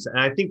things. And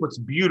I think what's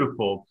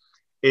beautiful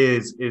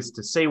is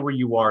to say where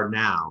you are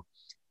now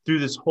through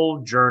this whole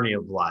journey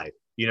of life.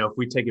 If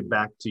we take it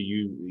back to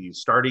you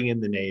starting in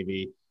the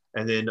Navy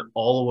and then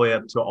all the way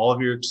up to all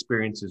of your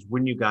experiences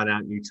when you got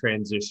out and you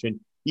transitioned,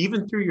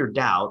 even through your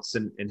doubts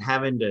and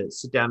having to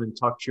sit down and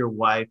talk to your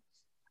wife,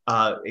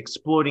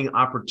 exploiting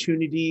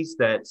opportunities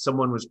that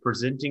someone was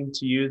presenting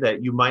to you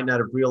that you might not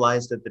have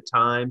realized at the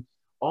time.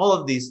 All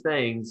of these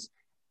things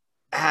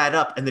add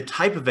up, and the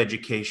type of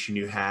education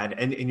you had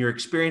and your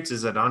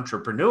experiences as an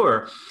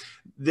entrepreneur,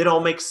 that all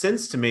makes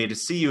sense to me to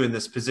see you in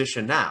this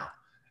position now.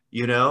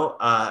 You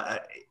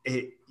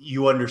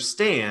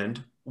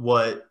understand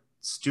what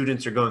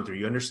students are going through.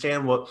 You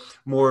understand what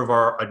more of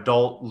our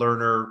adult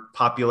learner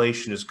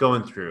population is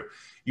going through.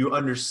 You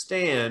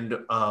understand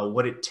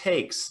what it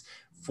takes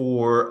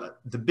for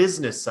the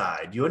business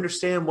side. You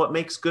understand what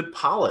makes good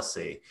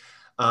policy.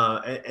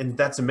 And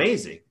that's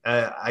amazing.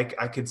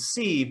 I could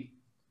see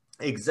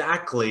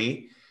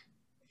exactly,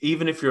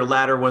 even if your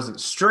ladder wasn't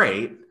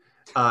straight,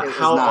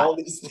 how all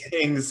these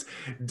things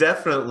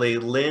definitely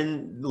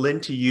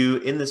lend to you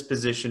in this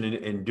position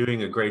and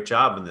doing a great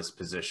job in this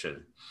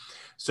position.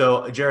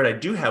 So, Jared, I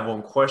do have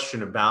one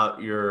question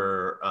about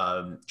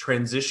your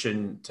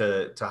transition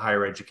to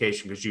higher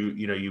education, because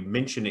you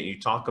mentioned it. You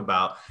talk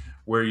about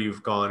where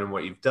you've gone and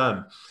what you've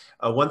done.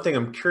 One thing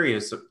I'm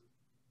curious,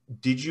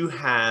 did you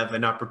have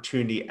an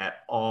opportunity at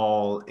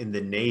all in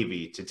the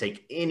Navy to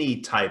take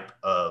any type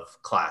of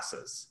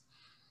classes?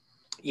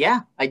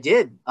 Yeah, I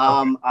did.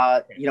 Okay.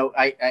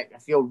 I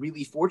feel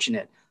really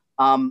fortunate.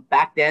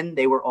 Back then,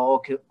 they were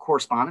all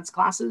correspondence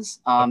classes.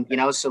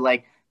 So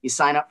like you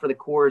sign up for the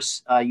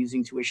course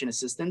using tuition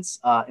assistance,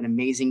 an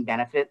amazing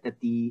benefit that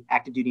the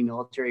active duty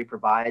military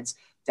provides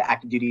to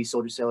active duty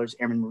soldiers, sailors,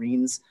 airmen,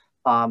 Marines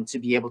to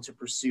be able to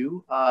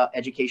pursue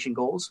education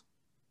goals.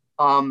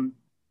 Um,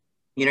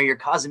 you're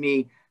causing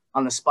me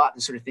on the spot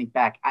to sort of think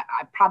back.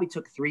 I probably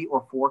took 3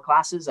 or 4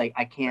 classes. I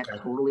can't Okay.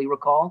 totally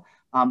recall.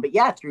 But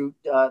yeah, through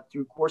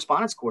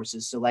correspondence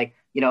courses. So like,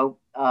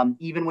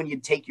 even when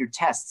you'd take your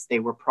tests, they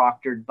were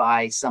proctored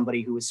by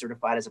somebody who was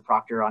certified as a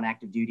proctor on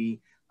active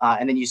duty.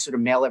 And then you sort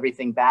of mail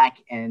everything back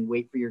and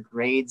wait for your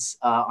grades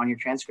on your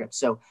transcript.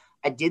 So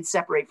I did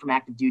separate from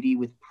active duty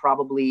with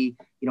probably,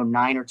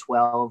 9 or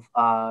 12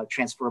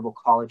 transferable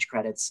college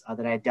credits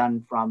that I had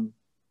done from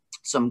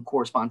some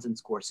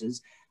correspondence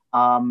courses.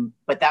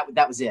 But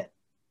that was it.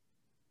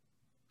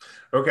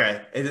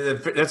 Okay,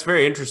 that's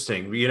very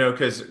interesting.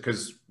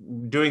 Because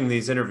doing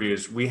these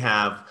interviews, we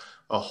have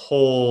a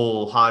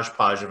whole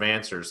hodgepodge of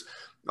answers.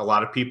 A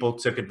lot of people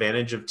took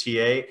advantage of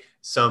TA.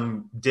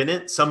 Some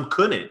didn't. Some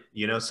couldn't.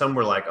 Some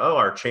were like, "Oh,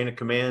 our chain of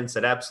command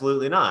said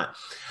absolutely not."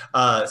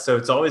 So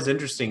it's always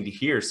interesting to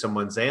hear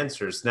someone's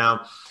answers.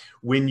 Now,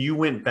 when you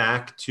went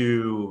back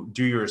to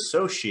do your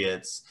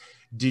associates,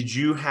 did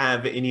you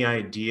have any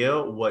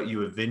idea what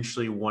you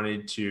eventually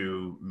wanted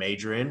to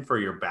major in for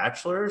your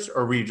bachelor's,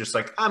 or were you just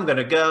like, I'm going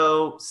to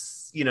go,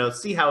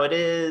 see how it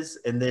is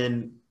and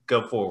then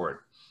go forward?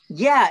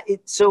 Yeah.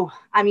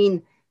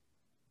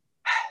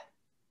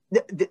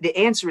 The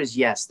answer is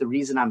yes. The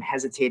reason I'm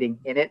hesitating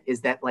in it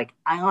is that like,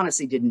 I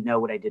honestly didn't know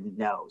what I didn't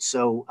know.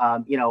 So,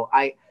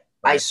 I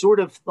Right. sort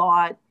of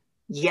thought,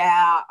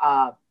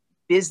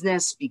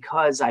 business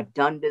because I've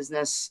done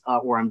business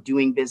or I'm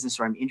doing business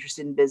or I'm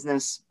interested in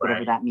business, whatever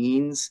Right. that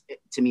means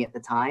to me at the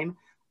time.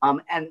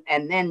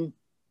 And then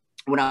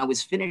when I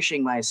was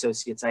finishing my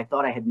associates, I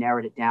thought I had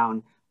narrowed it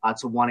down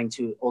to wanting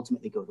to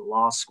ultimately go to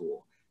law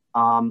school.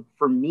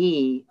 For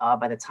me,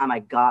 by the time I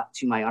got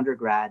to my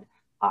undergrad,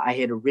 I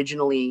had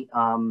originally,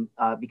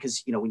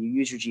 because when you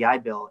use your GI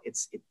Bill,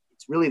 it's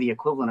really the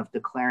equivalent of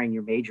declaring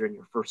your major in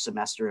your first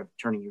semester of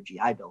turning your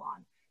GI Bill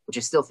on, which I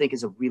still think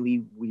is a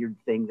really weird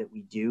thing that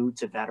we do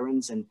to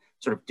veterans and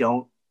sort of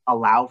don't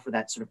allow for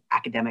that sort of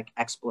academic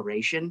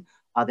exploration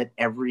that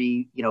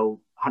every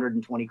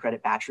 120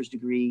 credit bachelor's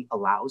degree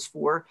allows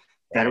for.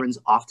 Right. Veterans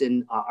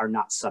often are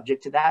not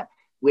subject to that,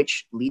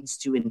 which leads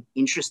to an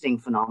interesting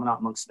phenomenon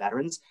amongst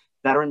veterans.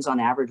 Veterans on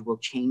average will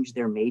change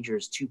their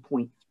majors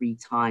 2.3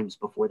 times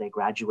before they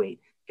graduate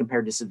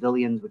compared to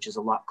civilians, which is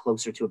a lot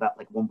closer to about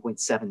like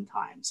 1.7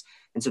 times.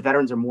 And so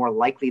veterans are more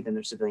likely than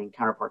their civilian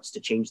counterparts to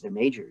change their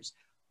majors.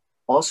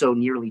 Also,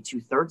 nearly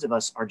 2/3 of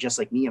us are just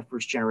like me, a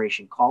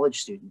first-generation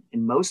college student.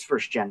 And most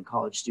first-gen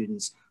college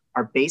students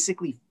are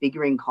basically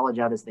figuring college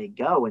out as they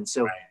go. And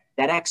so Right.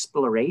 that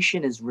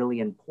exploration is really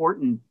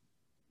important.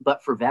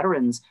 But for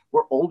veterans,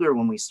 we're older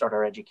when we start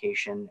our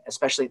education,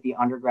 especially at the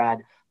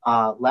undergrad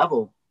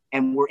level,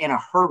 and we're in a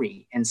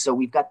hurry. And so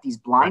we've got these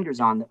blinders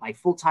on that my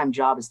full-time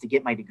job is to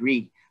get my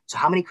degree. So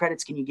how many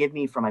credits can you give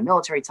me from my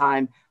military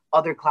time,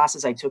 other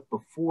classes I took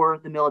before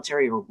the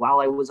military or while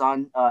I was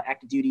on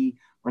active duty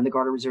or in the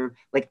Guard or Reserve?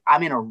 Like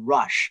I'm in a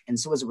rush. And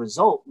so as a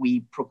result,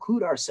 we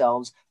preclude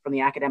ourselves from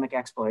the academic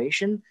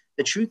exploration.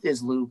 The truth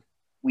is, Luke,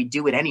 we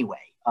do it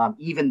anyway.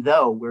 Even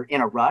though we're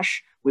in a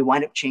rush, we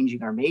wind up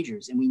changing our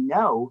majors. And we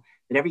know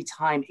that every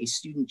time a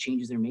student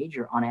changes their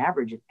major, on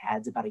average, it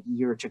adds about a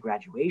year to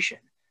graduation.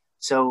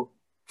 So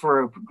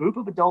for a group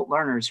of adult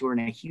learners who are in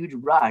a huge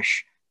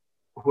rush,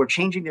 who are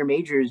changing their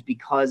majors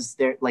because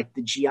they're like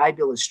the GI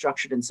Bill is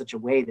structured in such a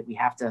way that we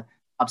have to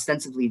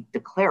ostensibly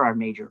declare our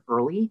major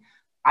early,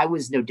 I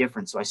was no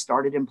different. So I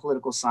started in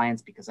political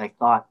science because I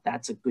thought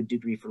that's a good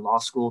degree for law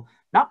school,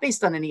 not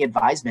based on any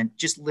advisement,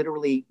 just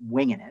literally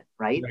winging it,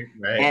 right?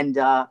 Right.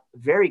 And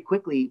very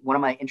quickly, one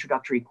of my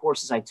introductory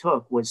courses I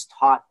took was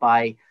taught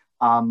by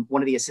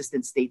one of the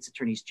assistant state's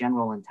attorneys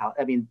general in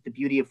Tallahassee. I mean, the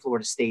beauty of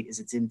Florida State is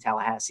it's in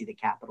Tallahassee, the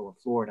capital of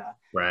Florida.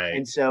 Right.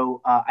 And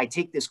so I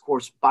take this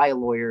course by a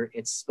lawyer.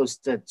 It's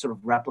supposed to sort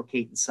of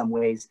replicate in some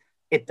ways.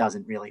 It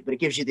doesn't really, but it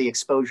gives you the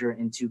exposure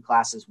into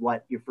classes,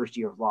 what your first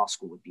year of law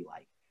school would be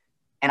like.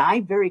 And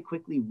I very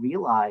quickly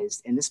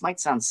realized, and this might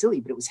sound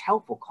silly, but it was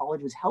helpful.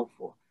 College was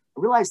helpful.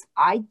 I realized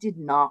I did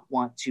not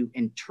want to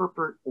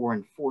interpret or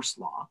enforce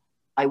law.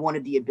 I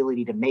wanted the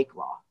ability to make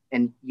law.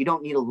 And you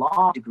don't need a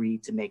law degree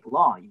to make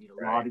law. You need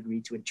a law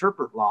degree to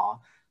interpret law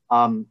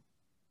and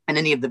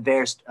any of the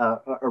various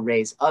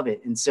arrays of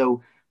it. And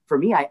so for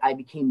me, I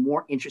became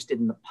more interested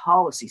in the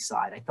policy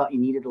side. I thought you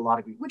needed a law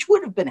degree, which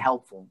would have been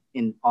helpful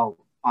in all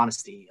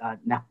honesty,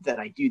 now that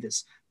I do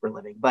this for a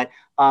living. But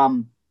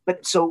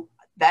so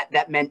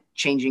that meant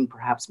changing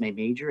perhaps my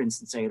major. And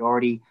since I had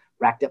already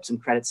racked up some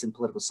credits in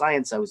political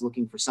science, I was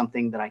looking for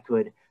something that I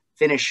could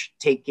finish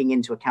taking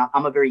into account.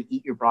 I'm a very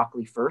eat your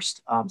broccoli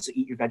first, so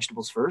eat your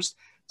vegetables first.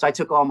 So I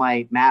took all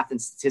my math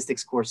and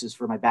statistics courses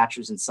for my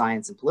bachelor's in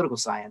science and political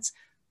science.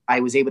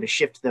 I was able to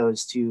shift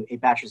those to a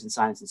bachelor's in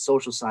science and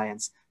social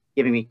science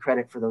giving me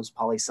credit for those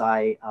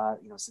poli-sci,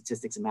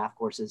 statistics and math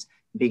courses,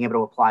 being able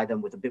to apply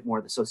them with a bit more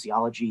of the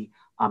sociology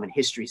and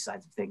history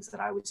sides of things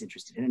that I was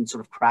interested in, and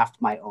sort of craft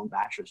my own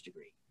bachelor's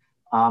degree.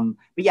 But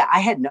yeah, I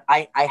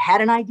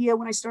had an idea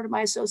when I started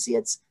my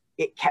associates.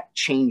 It kept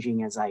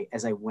changing as I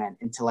went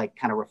until I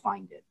kind of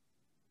refined it.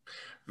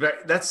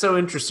 Right. That's so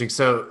interesting.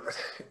 So,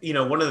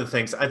 one of the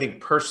things I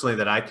think personally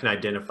that I can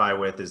identify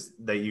with is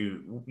that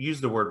you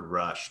use the word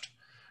rushed,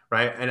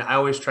 right? And I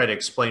always try to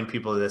explain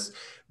people this.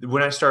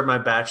 When I started my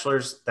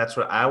bachelor's, that's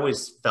what I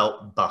always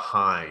felt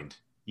behind,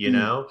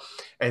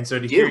 And so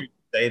to hear you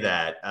say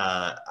that,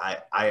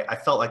 I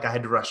felt like I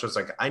had to rush. I was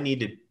like, I need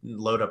to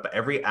load up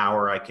every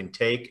hour I can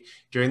take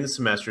during the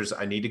semesters.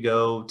 I need to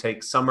go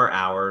take summer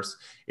hours.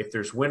 If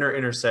there's winter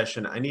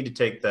intersession, I need to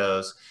take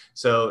those.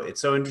 So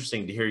it's so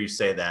interesting to hear you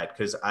say that,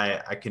 because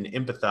I can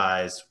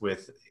empathize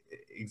with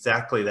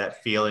exactly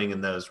that feeling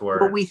and those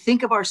words. But we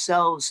think of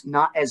ourselves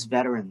not as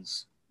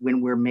veterans when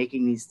we're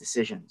making these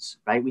decisions,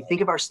 right? We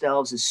think of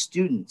ourselves as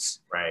students.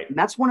 Right. And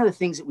that's one of the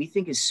things that we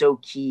think is so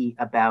key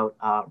about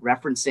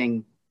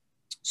referencing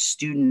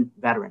student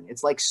veteran.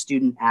 It's like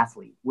student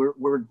athlete.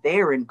 We're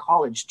there in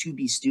college to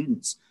be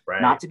students,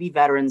 right, not to be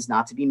veterans,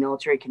 not to be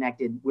military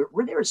connected.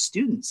 We're there as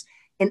students.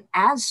 And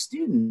as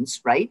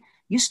students, right,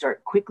 you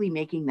start quickly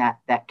making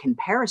that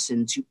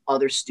comparison to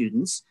other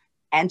students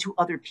and to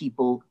other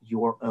people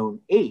your own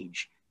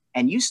age.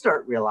 And you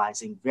start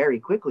realizing very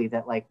quickly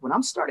that, like, when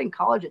I'm starting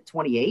college at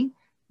 28,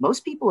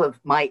 most people of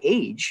my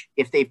age,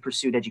 if they've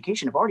pursued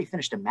education, have already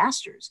finished a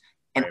master's.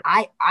 And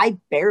right, I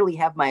barely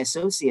have my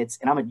associates,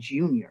 and I'm a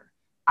junior.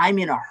 I'm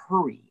in a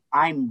hurry.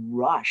 I'm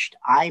rushed.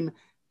 I'm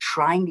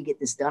trying to get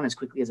this done as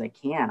quickly as I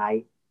can.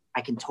 I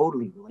can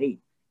totally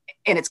relate.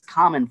 And it's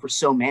common for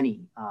so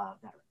many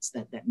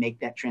veterans that make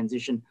that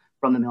transition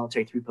from the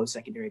military through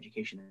post-secondary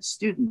education as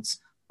students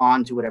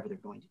on to whatever they're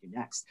going to do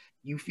next.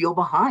 You feel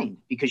behind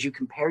because you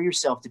compare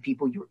yourself to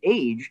people your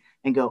age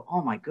and go,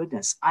 oh my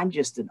goodness, I'm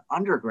just an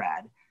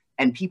undergrad.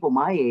 And people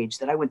my age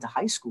that I went to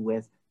high school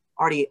with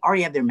already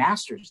have their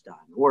master's done,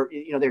 or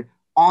they're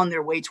on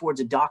their way towards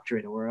a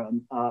doctorate or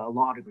a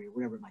law degree or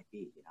whatever it might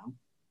be.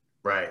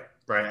 Right.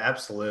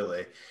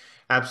 Absolutely.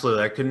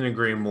 I couldn't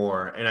agree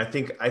more. And I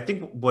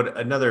think what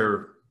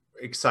another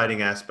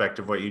exciting aspect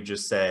of what you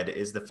just said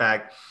is the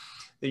fact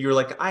that you're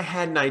like, I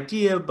had an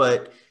idea,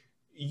 but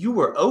you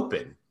were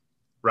open,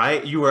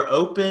 right? You were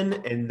open,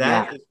 and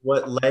that is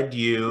what led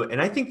you.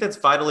 And I think that's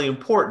vitally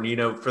important,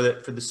 for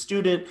the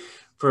student,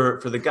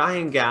 for the guy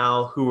and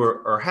gal who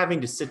are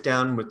having to sit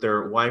down with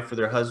their wife or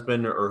their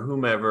husband or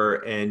whomever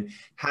and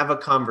have a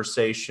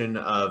conversation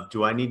of,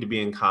 do I need to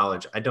be in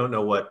college? I don't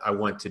know what I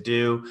want to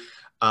do.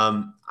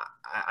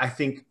 I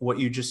think what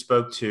you just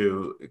spoke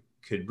to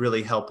could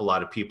really help a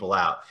lot of people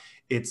out.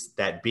 It's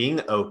that being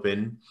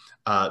open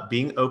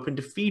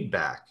to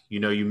feedback.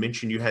 You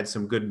mentioned you had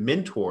some good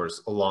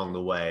mentors along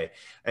the way.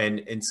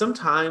 And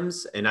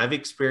sometimes, and I've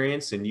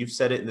experienced, and you've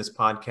said it in this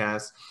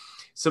podcast,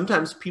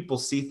 sometimes people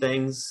see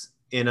things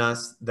in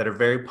us that are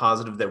very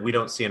positive that we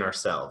don't see in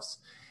ourselves.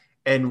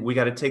 And we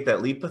got to take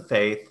that leap of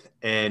faith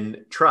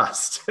and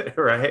trust,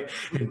 right?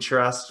 And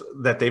trust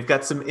that they've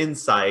got some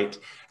insight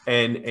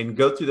and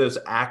go through those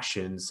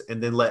actions,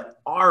 and then let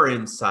our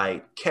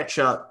insight catch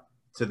up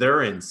to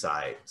their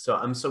insight. So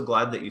I'm so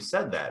glad that you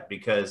said that,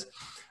 because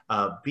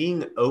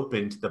being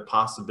open to the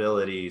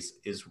possibilities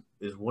is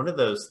one of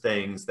those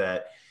things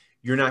that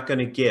you're not going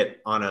to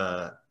get on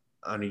a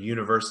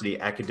university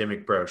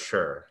academic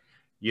brochure,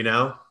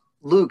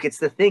 Luke, it's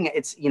the thing.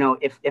 It's,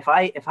 if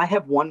I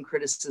have one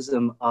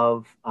criticism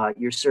of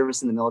your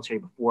service in the military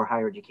before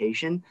higher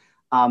education,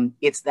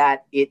 it's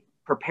that it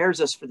prepares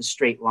us for the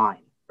straight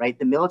line, right?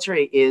 The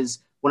military is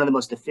one of the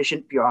most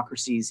efficient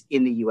bureaucracies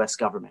in the U.S.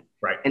 government.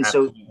 Right. And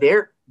absolutely.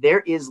 So there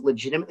is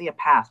legitimately a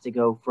path to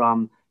go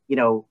from,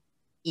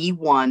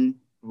 E1,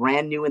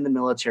 brand new in the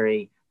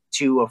military,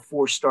 to a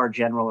 4-star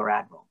general or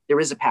admiral. There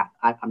is a path.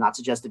 I'm not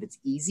suggestive it's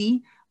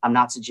easy. I'm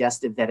not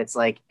suggestive that it's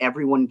like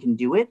everyone can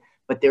do it,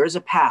 but there is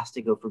a path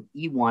to go from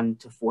E1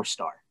 to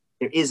 4-star.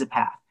 There is a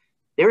path.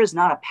 There is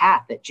not a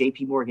path at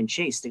JP Morgan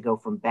Chase to go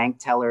from bank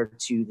teller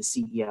to the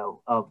CEO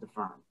of the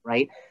firm,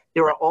 right?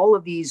 There are all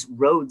of these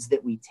roads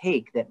that we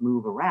take that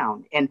move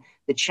around. And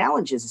the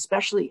challenge is,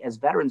 especially as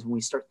veterans, when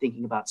we start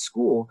thinking about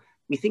school,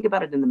 we think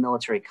about it in the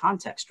military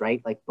context,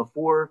 right? Like,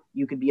 before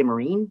you could be a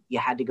Marine, you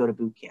had to go to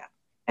boot camp.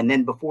 And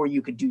then before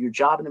you could do your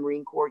job in the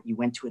Marine Corps, you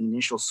went to an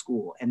initial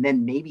school. And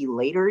then maybe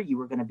later you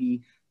were going to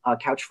be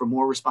couched for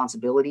more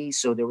responsibility.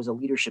 So there was a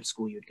leadership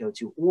school you'd go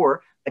to,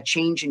 or a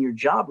change in your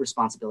job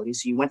responsibility.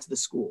 So you went to the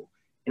school.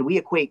 And we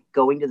equate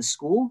going to the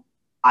school,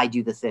 I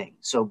do the thing.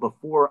 So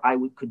before I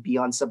could be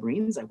on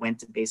submarines, I went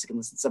to basic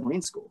enlisted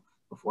submarine school.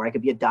 Before I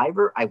could be a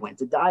diver, I went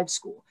to dive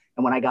school.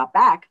 And when I got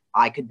back,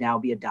 I could now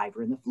be a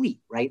diver in the fleet,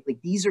 right?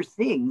 Like, these are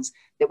things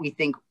that we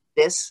think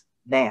this,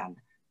 then.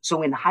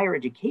 So in higher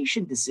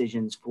education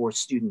decisions for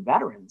student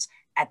veterans,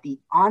 at the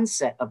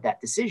onset of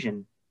that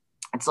decision,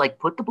 it's like,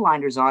 put the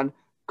blinders on,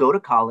 go to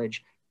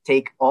college,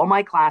 take all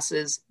my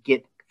classes,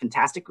 get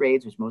fantastic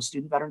grades, which most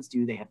student veterans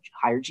do. They have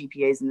higher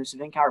GPAs than their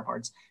civilian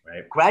counterparts,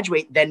 Right.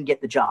 graduate, then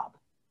get the job.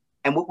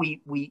 And what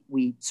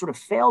we sort of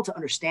fail to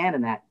understand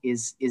in that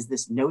is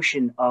this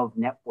notion of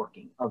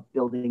networking, of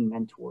building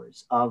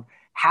mentors, of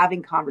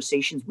having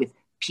conversations with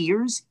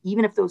peers,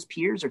 even if those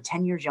peers are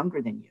 10 years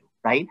younger than you,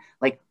 right?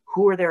 Like,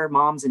 who are their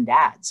moms and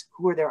dads?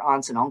 Who are their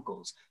aunts and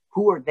uncles?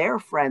 Who are their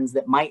friends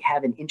that might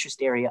have an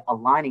interest area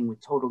aligning with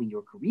totally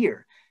your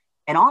career?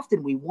 And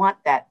often we want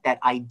that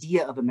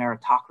idea of a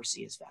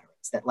meritocracy as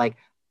veterans, that like,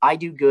 I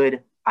do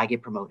good, I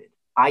get promoted.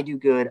 I do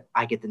good,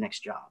 I get the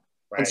next job.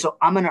 Right. And so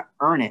I'm going to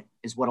earn it,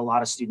 is what a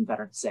lot of student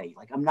veterans say.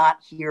 Like, I'm not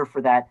here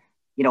for that,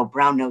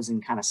 brown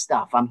nosing kind of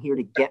stuff. I'm here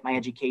to get my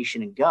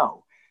education and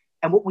go.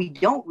 And what we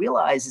don't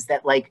realize is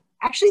that, like,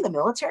 actually the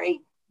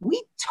military,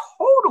 we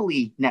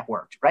totally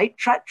networked, right?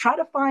 Try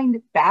to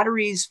find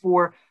batteries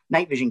for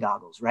night vision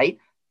goggles, right?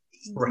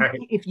 Right.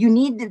 If you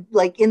need to,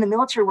 like, in the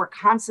military, we're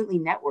constantly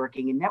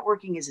networking, and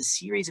networking is a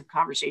series of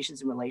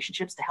conversations and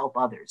relationships to help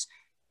others.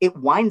 It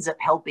winds up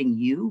helping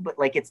you, but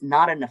like, it's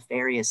not a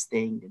nefarious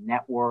thing to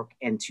network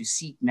and to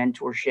seek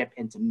mentorship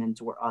and to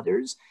mentor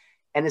others.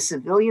 And the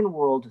civilian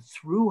world,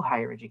 through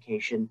higher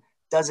education,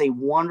 does a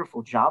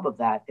wonderful job of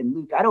that. And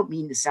Luke, I don't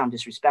mean to sound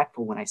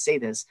disrespectful when I say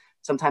this.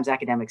 Sometimes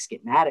academics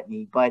get mad at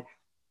me, but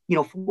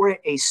for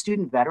a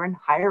student veteran,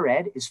 higher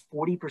ed is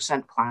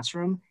 40%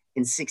 classroom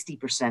and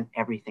 60%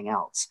 everything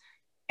else.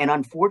 And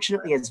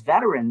unfortunately, as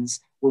veterans,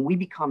 when we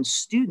become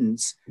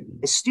students,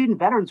 as student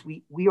veterans,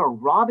 we are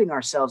robbing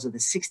ourselves of the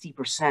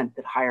 60%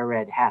 that higher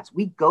ed has.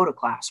 We go to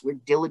class, we're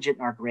diligent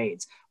in our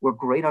grades, we're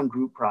great on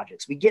group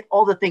projects, we get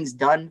all the things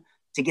done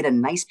to get a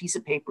nice piece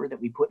of paper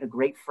that we put in a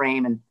great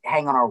frame and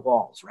hang on our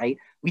walls, right?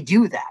 We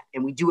do that,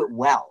 and we do it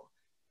well.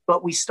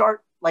 But we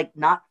start like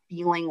not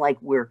feeling like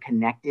we're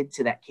connected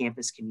to that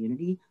campus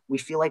community. We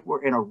feel like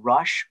we're in a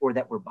rush or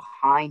that we're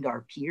behind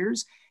our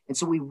peers. And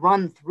so we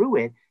run through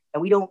it,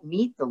 and we don't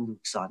meet the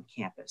Lukes on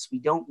campus. We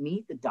don't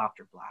meet the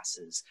Dr.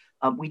 Blasses.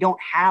 We don't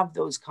have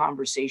those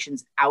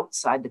conversations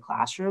outside the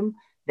classroom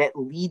that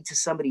lead to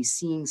somebody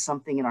seeing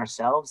something in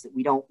ourselves that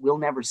we'll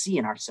never see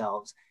in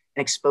ourselves,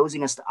 and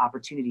exposing us to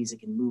opportunities that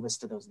can move us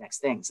to those next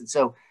things. And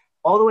so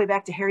all the way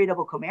back to Harry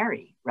W.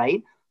 Comary,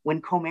 right? When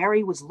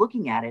Comary was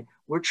looking at it,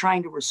 we're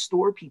trying to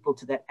restore people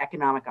to that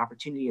economic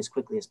opportunity as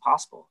quickly as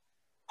possible.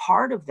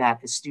 Part of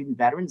that as student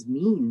veterans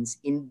means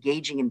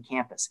engaging in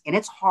campus, and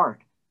it's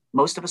hard.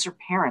 Most of us are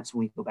parents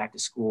when we go back to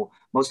school.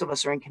 Most of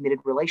us are in committed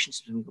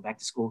relationships when we go back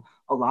to school.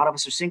 A lot of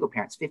us are single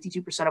parents.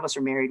 52% of us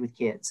are married with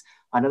kids.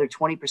 Another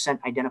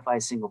 20% identify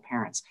as single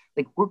parents.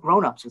 Like, we're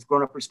grown-ups with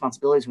grown-up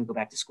responsibilities when we go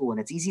back to school. And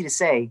it's easy to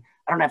say,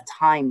 I don't have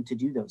time to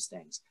do those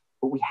things.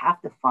 But we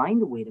have to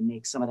find a way to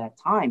make some of that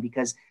time,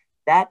 because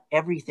that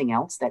everything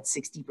else, that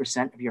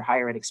 60% of your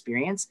higher ed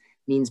experience,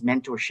 means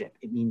mentorship.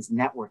 It means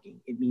networking.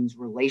 It means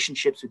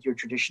relationships with your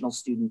traditional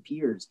student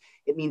peers.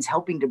 It means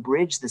helping to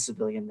bridge the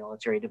civilian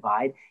military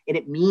divide. And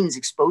it means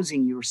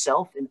exposing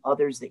yourself and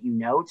others that you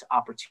know to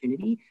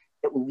opportunity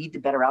that will lead to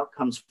better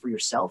outcomes for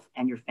yourself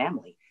and your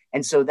family.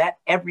 And so that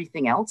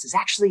everything else is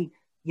actually,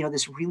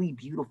 this really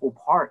beautiful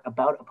part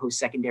about a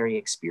post-secondary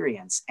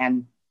experience,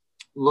 and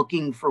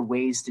looking for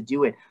ways to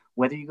do it.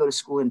 Whether you go to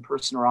school in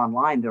person or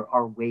online, there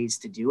are ways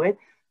to do it.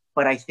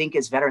 But I think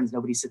as veterans,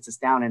 nobody sits us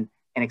down and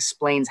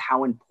explains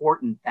how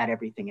important that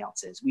everything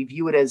else is. We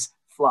view it as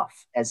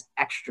fluff, as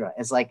extra,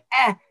 as like,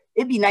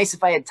 it'd be nice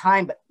if I had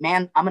time, but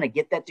man, I'm going to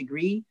get that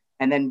degree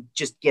and then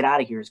just get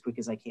out of here as quick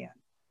as I can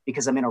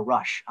because I'm in a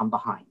rush, I'm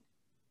behind.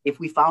 If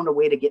we found a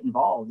way to get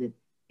involved,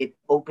 it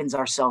opens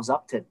ourselves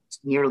up to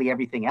nearly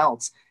everything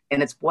else.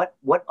 And it's what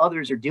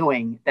others are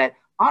doing that,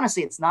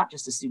 honestly, it's not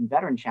just a student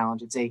veteran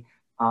challenge. It's a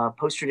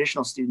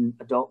post-traditional student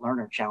adult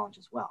learner challenge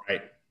as well.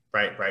 Right.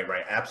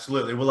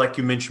 Absolutely. Well, like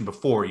you mentioned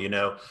before,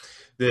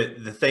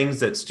 the things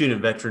that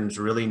student veterans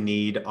really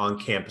need on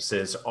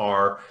campuses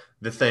are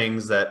the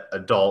things that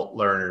adult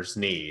learners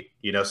need,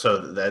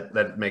 so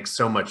that makes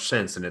so much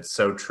sense, and it's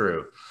so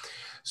true.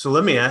 So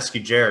let me ask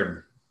you,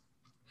 Jared,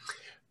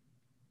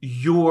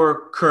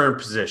 your current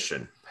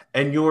position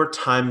and your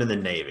time in the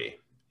Navy,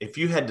 if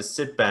you had to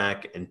sit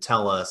back and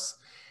tell us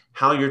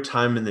how your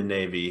time in the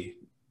Navy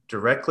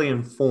directly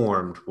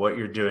informed what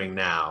you're doing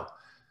now,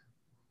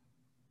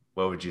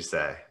 what would you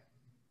say?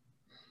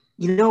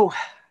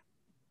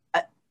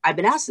 I've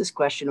been asked this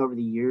question over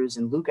the years,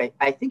 and Luke,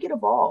 I think it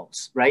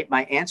evolves, right?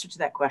 My answer to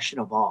that question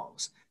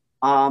evolves.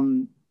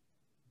 What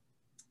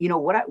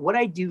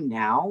I do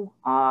now,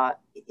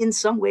 in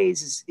some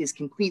ways is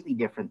completely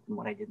different than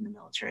what I did in the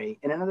military,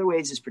 and in other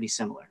ways is pretty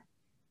similar.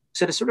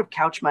 So to sort of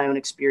couch my own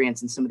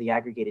experience in some of the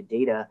aggregated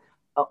data,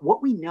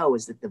 what we know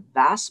is that the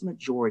vast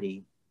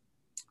majority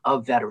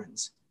of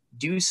veterans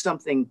do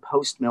something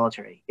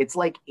post-military. It's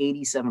like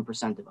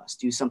 87% of us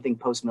do something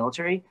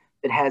post-military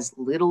that has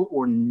little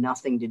or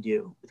nothing to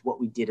do with what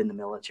we did in the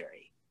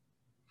military.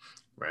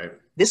 Right.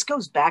 This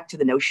goes back to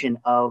the notion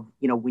of,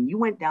 when you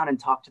went down and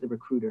talked to the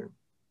recruiter,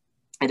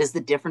 it is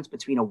the difference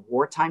between a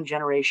wartime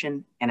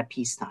generation and a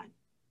peacetime.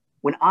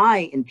 When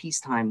I, in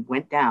peacetime,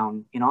 went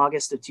down in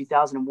August of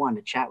 2001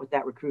 to chat with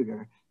that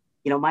recruiter,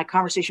 my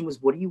conversation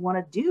was, what do you want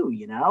to do?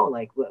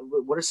 Like,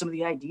 what are some of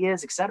the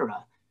ideas, et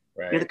cetera?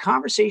 Right. The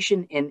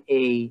conversation in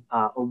a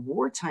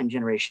wartime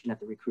generation at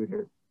the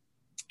recruiter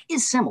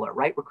is similar,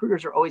 right?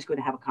 Recruiters are always going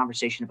to have a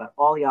conversation about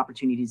all the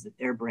opportunities that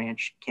their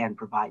branch can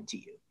provide to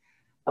you.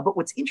 But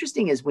what's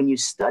interesting is when you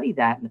study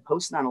that in the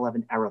post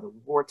 9/11 era, the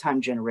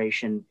wartime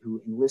generation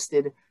who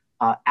enlisted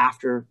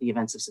after the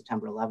events of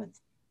September 11th,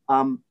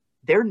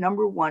 their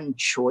number one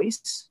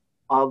choice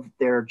of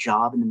their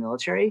job in the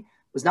military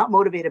was not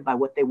motivated by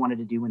what they wanted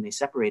to do when they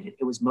separated.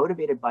 It was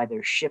motivated by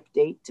their ship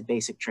date to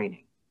basic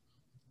training.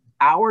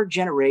 Our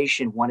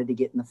generation wanted to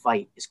get in the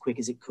fight as quick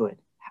as it could,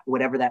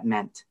 whatever that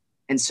meant.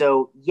 And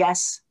so,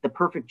 yes, the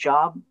perfect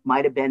job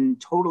might have been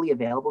totally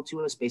available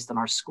to us based on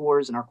our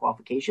scores and our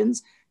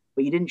qualifications,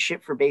 but you didn't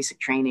ship for basic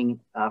training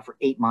for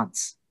 8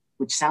 months,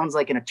 which sounds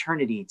like an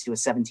eternity to a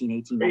 17,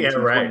 18, 19,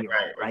 20-year-old,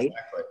 right?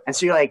 Exactly. And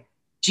so you're like,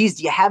 geez,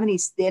 do you have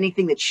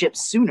anything that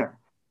ships sooner?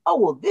 Oh,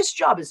 well, this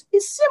job is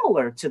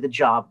similar to the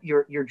job,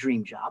 your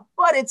dream job,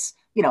 but it's,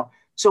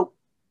 so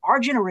our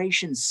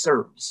generation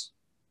serves.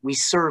 We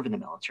serve in the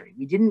military.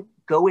 We didn't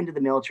go into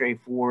the military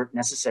for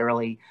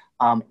necessarily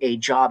a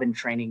job and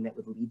training that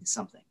would lead to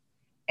something.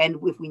 And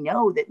if we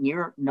know that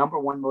your number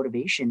one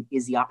motivation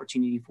is the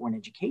opportunity for an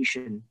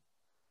education,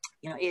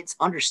 it's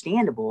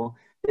understandable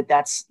that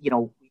that's,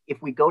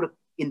 if we go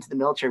into the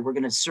military, we're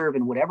going to serve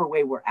in whatever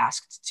way we're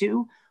asked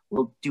to.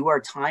 We'll do our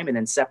time and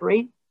then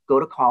separate, go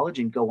to college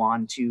and go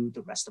on to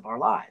the rest of our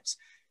lives.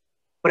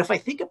 But if I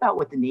think about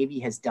what the Navy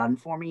has done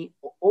for me,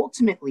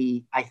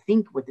 ultimately, I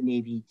think what the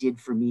Navy did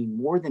for me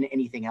more than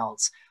anything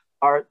else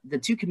are the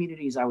two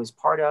communities I was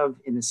part of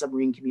in the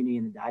submarine community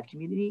and the dive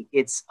community.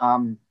 It's,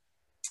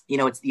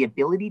 it's the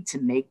ability to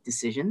make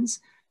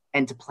decisions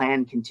and to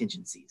plan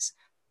contingencies.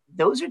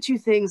 Those are two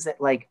things that,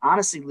 like,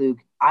 honestly, Luke,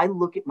 I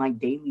look at my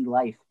daily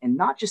life, and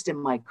not just in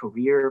my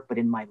career, but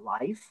in my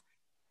life.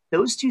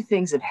 Those two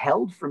things have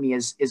held for me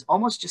as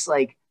almost just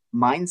like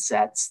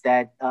mindsets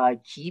that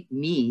keep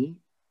me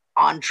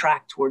on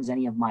track towards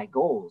any of my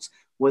goals,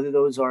 whether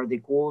those are the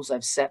goals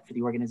I've set for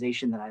the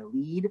organization that I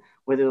lead,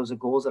 whether those are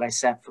goals that I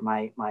set for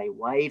my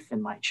wife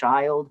and my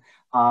child,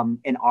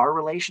 and our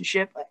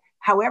relationship.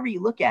 However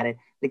you look at it,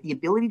 like, the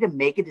ability to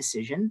make a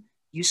decision,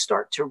 you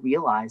start to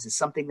realize is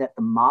something that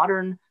the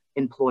modern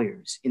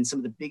employers in some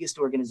of the biggest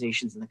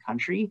organizations in the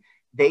country,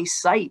 they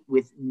cite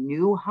with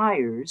new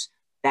hires.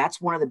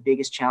 That's one of the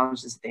biggest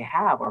challenges that they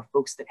have, are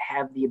folks that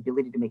have the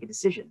ability to make a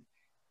decision.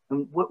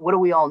 And what do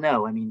we all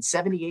know? I mean,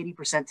 70,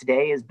 80%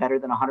 today is better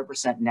than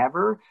 100%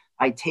 never.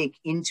 I take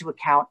into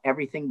account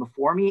everything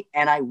before me,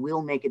 and I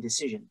will make a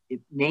decision.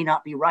 It may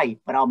not be right,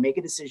 but I'll make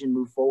a decision,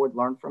 move forward,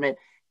 learn from it,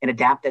 and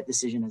adapt that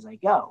decision as I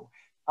go.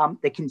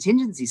 The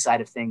contingency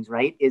side of things,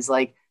 right, is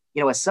like,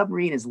 a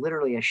submarine is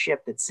literally a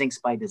ship that sinks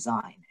by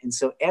design. And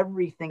so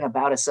everything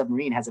about a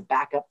submarine has a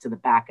backup to the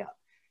backup.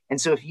 And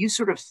so if you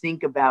sort of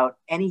think about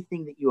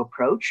anything that you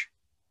approach,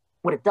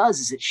 what it does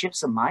is it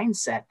shifts a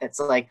mindset that's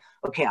like,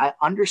 okay, I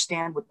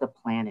understand what the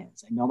plan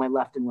is. I know my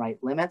left and right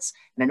limits,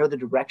 and I know the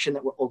direction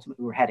that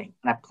we're heading,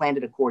 and I've planned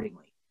it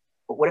accordingly.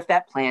 But what if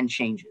that plan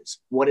changes?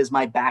 What is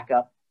my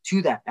backup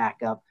to that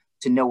backup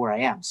to know where I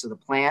am? So the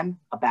plan,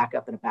 a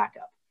backup, and a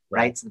backup,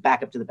 right? So the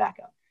backup to the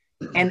backup.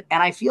 And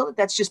I feel that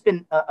that's just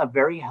been a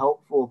very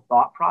helpful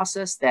thought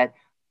process that,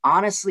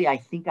 honestly, I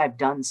think I've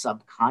done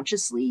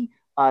subconsciously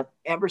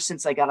ever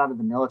since I got out of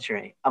the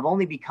military. I've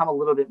only become a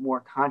little bit more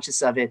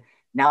conscious of it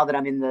now that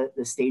I'm in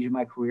the stage of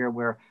my career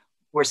where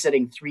we're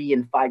setting 3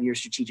 and 5 year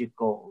strategic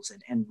goals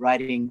and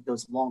writing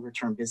those longer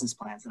term business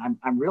plans. And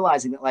I'm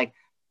realizing that, like,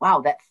 wow,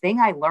 that thing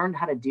I learned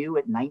how to do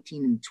at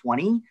 19 and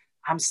 20,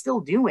 I'm still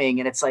doing.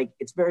 And it's like,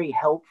 it's very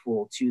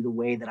helpful to the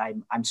way that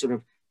I'm sort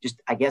of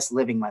just, I guess,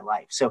 living my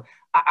life. So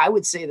I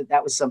would say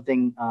that was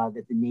something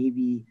that the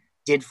Navy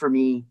did for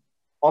me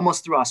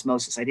almost through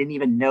osmosis. I didn't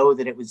even know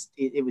that it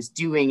was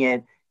doing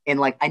it. And,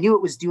 like, I knew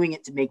it was doing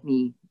it to make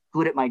me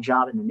good at my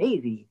job in the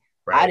Navy.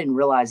 Right. I didn't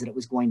realize that it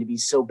was going to be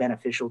so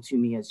beneficial to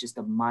me as just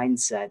a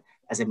mindset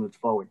as I moved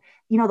forward.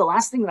 The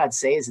last thing that I'd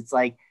say is, it's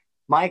like,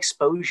 my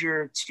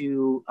exposure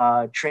to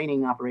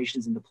training,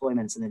 operations, and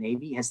deployments in the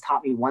Navy has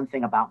taught me one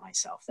thing about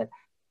myself, that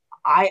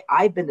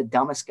I've been the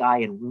dumbest guy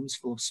in rooms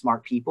full of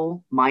smart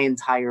people my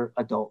entire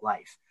adult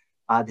life.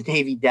 The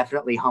Navy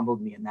definitely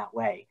humbled me in that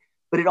way.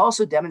 But it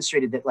also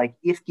demonstrated that, like,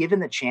 if given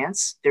the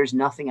chance, there's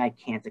nothing I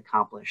can't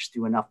accomplish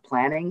through enough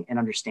planning and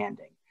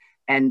understanding.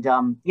 And,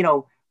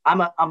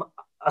 I'm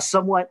a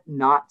somewhat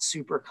not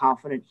super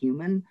confident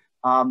human,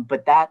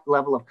 but that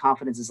level of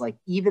confidence is like,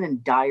 even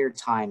in dire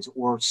times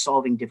or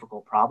solving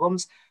difficult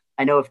problems,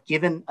 I know if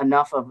given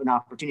enough of an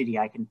opportunity,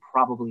 I can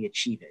probably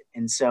achieve it.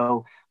 And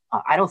so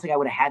I don't think I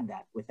would have had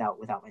that without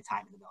my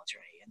time in the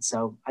military. And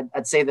so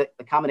I'd say that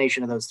the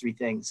combination of those three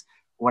things,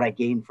 what I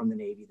gained from the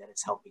Navy, that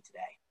has helped me today.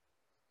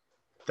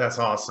 That's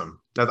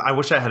awesome. I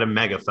wish I had a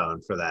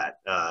megaphone for that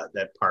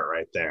part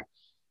right there,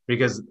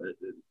 because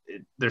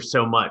there's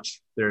so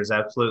much. There's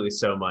absolutely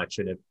so much.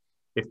 And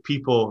if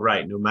people,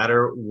 right, no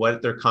matter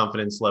what their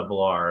confidence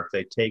level are, if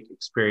they take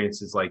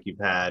experiences like you've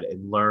had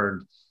and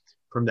learned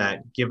from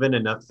that, given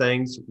enough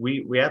things,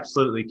 we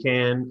absolutely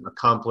can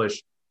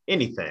accomplish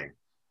anything.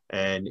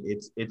 And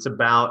it's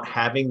about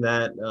having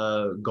that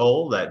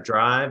goal, that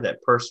drive,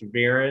 that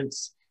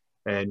perseverance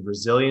and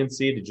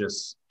resiliency to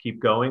just keep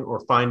going, or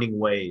finding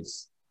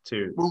ways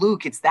to. Well,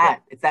 Luke, it's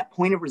that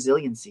point of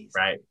resiliency.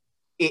 Right.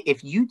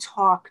 If you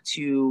talk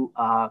to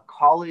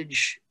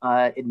college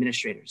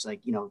administrators,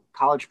 like,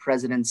 college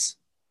presidents,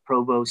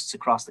 provosts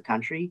across the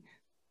country,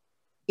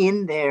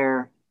 in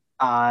their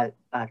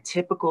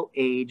typical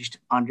aged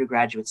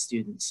undergraduate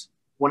students,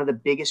 one of the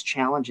biggest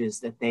challenges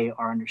that they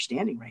are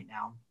understanding right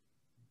now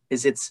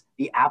is it's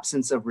the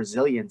absence of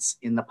resilience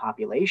in the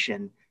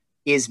population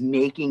is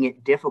making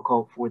it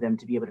difficult for them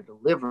to be able to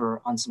deliver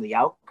on some of the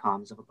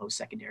outcomes of a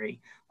post-secondary,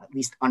 at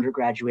least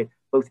undergraduate,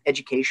 both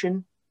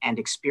education and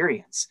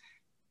experience.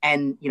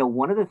 And,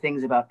 one of the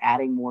things about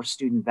adding more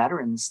student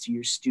veterans to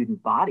your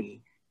student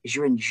body is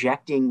you're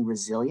injecting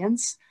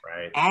resilience,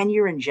 right, and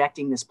you're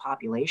injecting this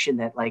population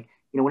that,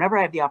 whenever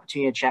I have the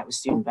opportunity to chat with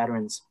student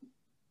veterans,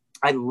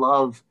 I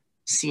love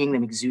seeing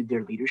them exude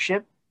their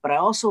leadership, but I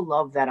also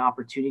love that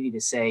opportunity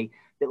to say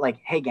that,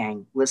 hey,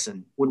 gang,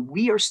 listen, when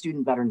we are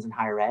student veterans in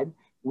higher ed,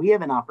 we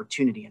have an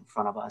opportunity in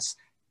front of us.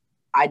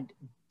 I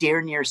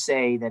dare near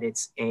say that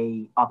it's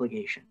a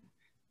obligation.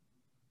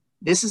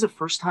 This is the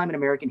first time in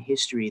American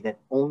history that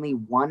only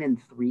 1 in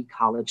 3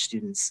 college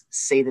students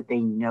say that they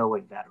know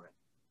a veteran.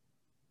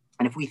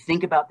 And if we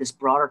think about this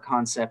broader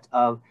concept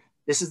of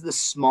this is the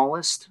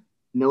smallest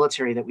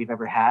military that we've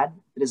ever had,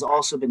 that has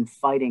also been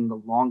fighting the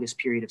longest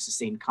period of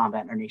sustained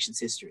combat in our nation's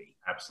history.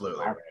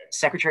 Absolutely. Right.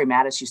 Secretary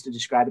Mattis used to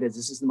describe it as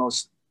this is the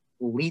most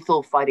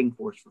lethal fighting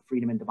force for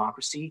freedom and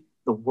democracy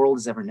the world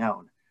has ever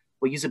known.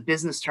 We'll use a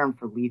business term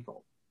for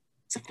lethal.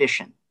 It's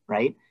efficient,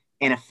 right?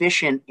 And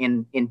efficient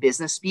in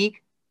business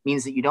speak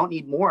means that you don't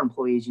need more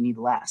employees, you need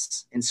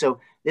less. And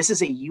so this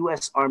is a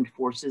U.S. Armed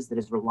Forces that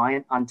is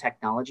reliant on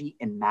technology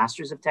and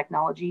masters of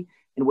technology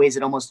in ways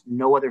that almost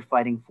no other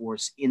fighting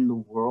force in the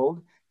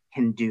world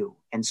can do.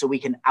 And so we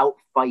can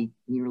outfight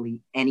nearly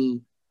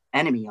any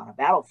enemy on a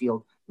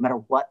battlefield, no matter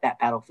what that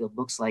battlefield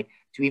looks like,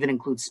 to even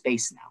include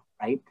space now,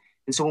 right?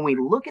 And so when we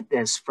look at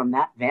this from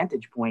that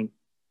vantage point,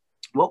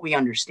 what we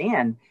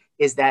understand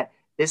is that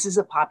this is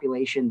a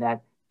population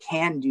that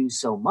can do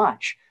so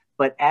much.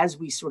 But as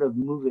we sort of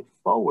move it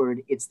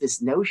forward, it's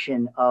this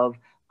notion of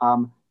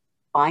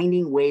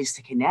finding ways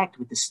to connect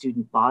with the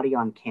student body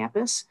on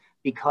campus,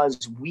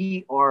 because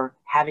we are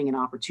having an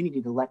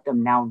opportunity to let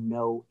them now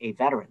know a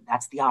veteran.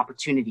 That's the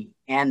opportunity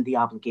and the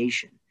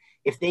obligation.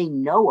 If they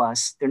know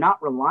us, they're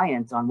not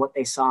reliant on what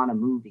they saw in a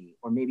movie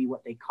or maybe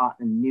what they caught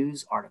in a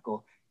news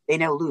article. They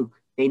know Luke,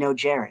 they know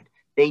Jared,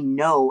 they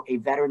know a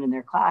veteran in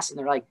their class, and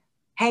they're like,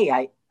 hey,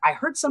 I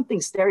heard something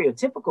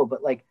stereotypical,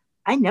 but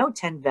I know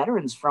 10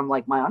 veterans from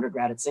my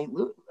undergrad at St.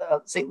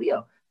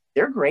 Leo.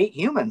 They're great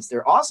humans.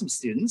 They're awesome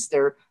students.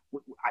 They're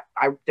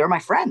my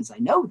friends. I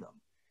know them.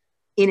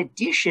 In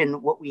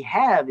addition, what we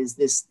have is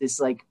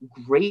this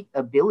great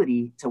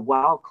ability to,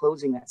 while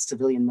closing that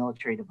civilian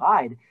military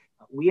divide,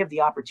 we have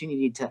the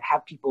opportunity to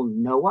have people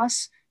know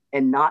us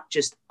and not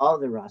just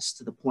other us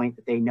to the point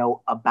that they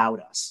know about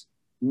us.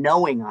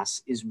 Knowing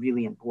us is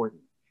really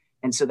important.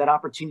 And so that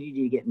opportunity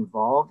to get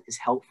involved is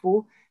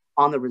helpful.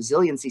 On the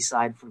resiliency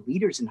side for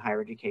leaders in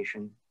higher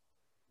education,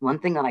 one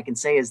thing that I can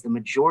say is the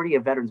majority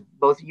of veterans,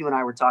 both you and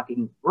I were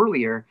talking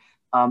earlier,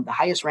 the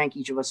highest rank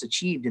each of us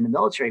achieved in the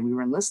military, we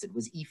were enlisted,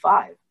 was E5.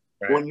 Right.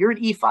 When you're at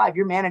E5,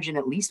 you're managing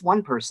at least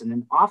one person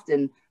and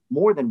often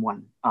more than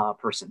one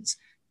persons.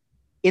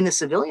 In the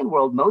civilian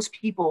world, most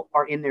people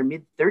are in their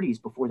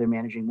mid-30s before they're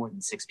managing more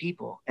than 6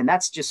 people. And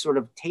that's just sort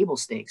of table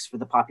stakes for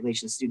the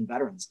population of student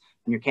veterans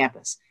on your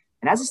campus.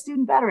 And as a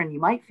student veteran, you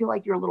might feel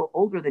like you're a little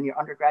older than your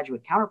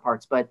undergraduate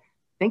counterparts, but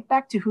think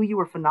back to who you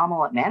were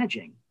phenomenal at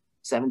managing,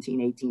 17,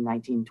 18,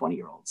 19,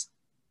 20-year-olds.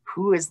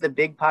 Who is the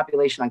big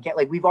population on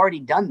campus? We've already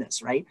done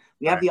this, right?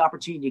 We have the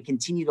opportunity to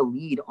continue to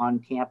lead on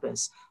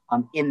campus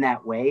in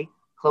that way,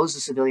 close the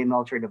civilian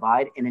military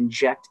divide, and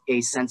inject a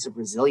sense of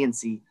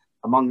resiliency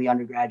among the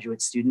undergraduate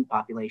student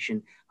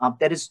population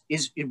that is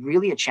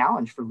really a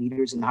challenge for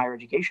leaders in higher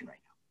education right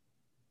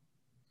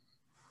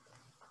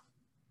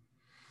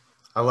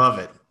now. I love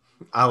it.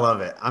 I love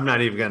it. I'm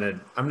not even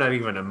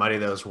gonna muddy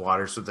those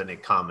waters with any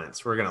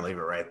comments. We're gonna leave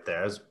it right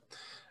there. It's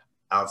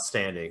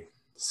outstanding.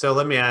 So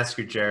let me ask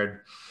you, Jared.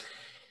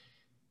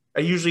 I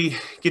usually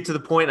get to the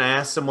point. I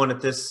ask someone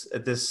at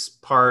this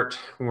part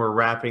when we're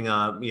wrapping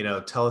up,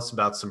 tell us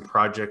about some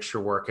projects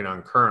you're working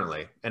on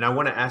currently. And I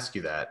want to ask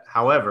you that.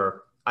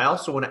 However, I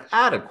also want to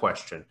add a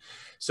question.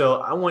 So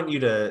I want you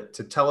to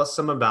tell us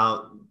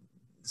about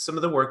some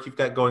of the work you've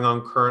got going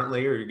on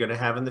currently or you're going to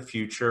have in the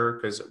future,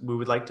 because we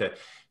would like to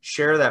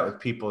share that with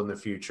people in the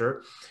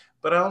future.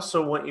 But I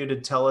also want you to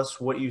tell us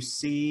what you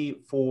see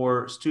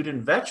for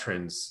student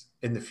veterans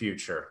in the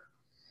future.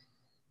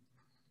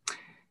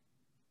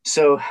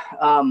 So,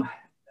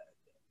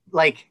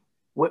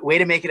 way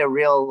to make it a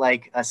real,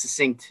 a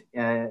succinct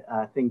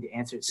thing to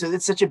answer. So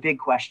it's such a big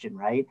question,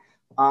 right?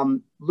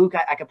 Luke,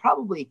 I could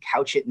probably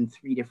couch it in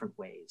 3 different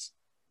ways.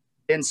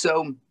 And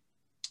so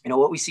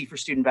What we see for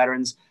student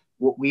veterans,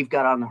 what we've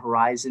got on the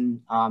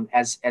horizon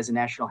as a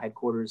national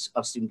headquarters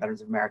of Student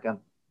Veterans of America,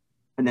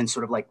 and then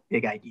sort of like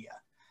big idea.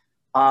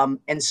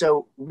 And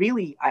so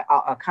really,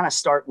 I'll kind of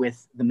start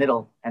with the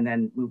middle and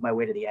then move my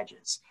way to the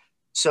edges.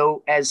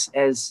 So as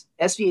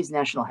SVA's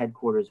national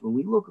headquarters, when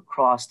we look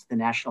across the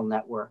national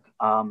network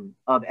of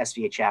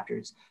SVA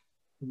chapters,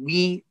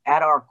 we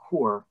at our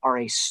core are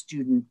a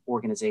student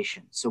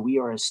organization. So we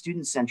are a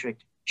student-centric,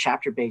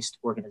 chapter-based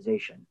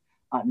organization,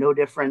 no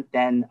different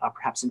than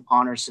perhaps an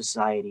honor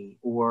society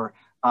or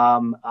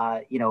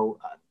a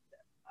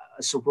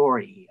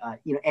sorority.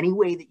 Any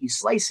way that you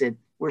slice it,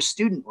 we're a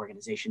student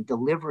organization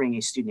delivering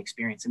a student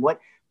experience. And what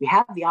we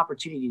have the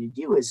opportunity to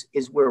do is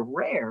we're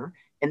rare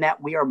in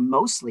that we are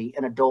mostly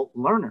an adult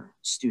learner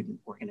student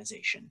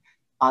organization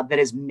that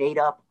is made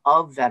up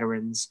of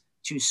veterans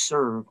to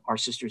serve our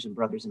sisters and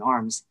brothers in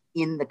arms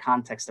in the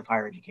context of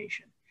higher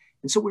education.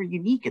 And so we're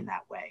unique in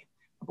that way,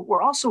 but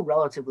we're also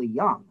relatively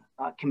young.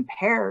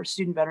 Compare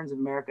Student Veterans of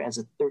America as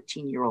a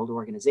 13-year-old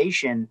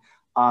organization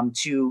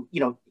to,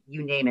 you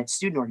name it,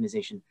 student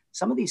organization.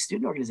 Some of these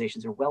student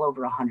organizations are well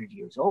over 100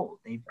 years old.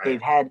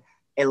 They've had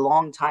a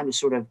long time to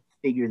sort of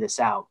figure this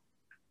out.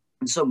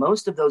 And so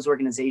most of those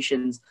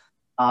organizations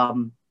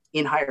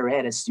in higher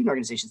ed as student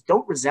organizations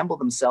don't resemble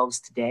themselves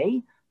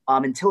today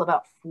until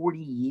about 40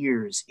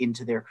 years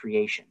into their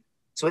creation.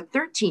 So at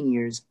 13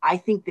 years, I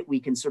think that we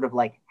can sort of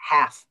like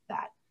half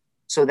that.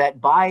 So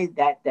that by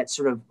that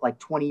sort of like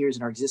 20 years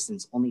in our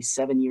existence, only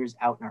 7 years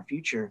out in our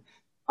future,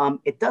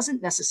 it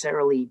doesn't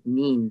necessarily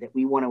mean that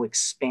we want to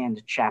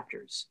expand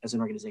chapters as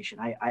an organization.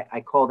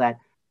 I call that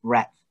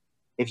breadth.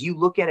 If you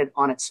look at it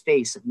on its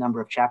face of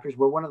number of chapters,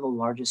 we're one of the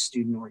largest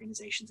student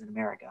organizations in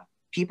America.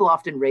 People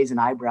often raise an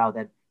eyebrow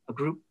that a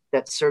group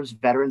that serves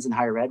veterans in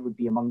higher ed would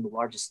be among the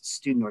largest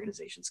student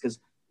organizations. Because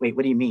wait,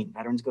 what do you mean?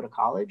 Veterans go to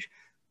college?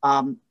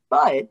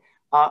 But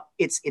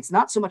it's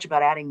not so much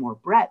about adding more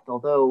breadth,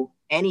 although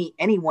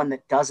anyone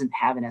that doesn't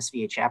have an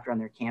SVA chapter on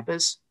their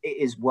campus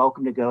is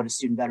welcome to go to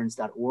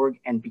studentveterans.org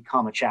and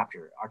become a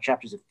chapter. Our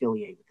chapters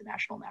affiliate with the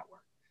national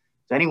network.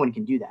 So anyone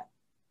can do that.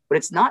 But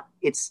it's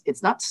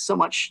not so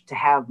much to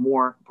have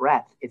more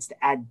breadth, it's to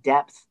add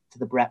depth to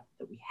the breadth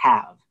that we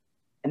have.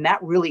 And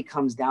that really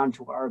comes down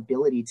to our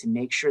ability to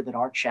make sure that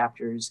our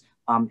chapters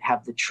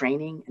have the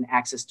training and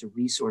access to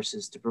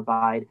resources to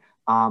provide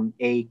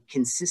a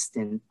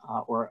consistent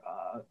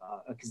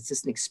a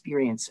consistent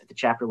experience at the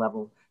chapter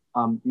level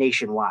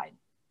nationwide.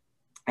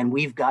 And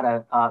we've got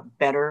to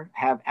better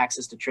have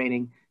access to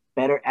training,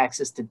 better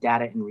access to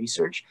data and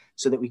research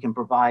so that we can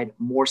provide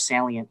more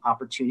salient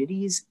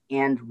opportunities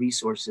and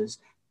resources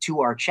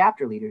to our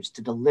chapter leaders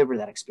to deliver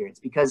that experience.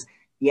 Because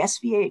the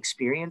SVA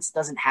experience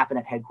doesn't happen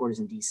at headquarters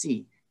in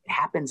DC. It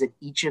happens at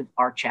each of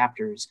our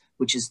chapters,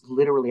 which is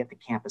literally at the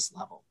campus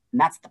level. And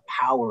that's the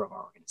power of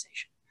our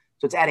organization.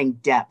 So it's adding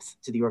depth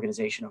to the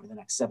organization over the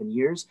next 7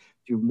 years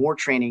through more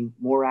training,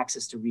 more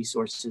access to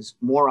resources,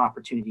 more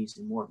opportunities,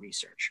 and more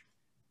research.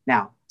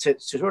 Now, to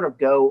sort of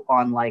go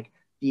on like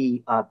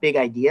the big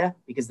idea,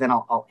 because then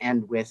I'll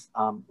end with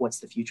what's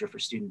the future for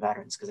student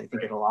veterans, because I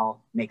think it'll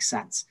all make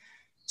sense.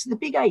 So the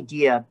big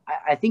idea,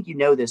 I think you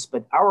know this,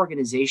 but our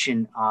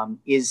organization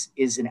is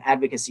an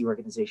advocacy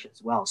organization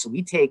as well. So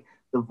we take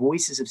the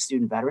voices of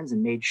student veterans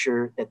and made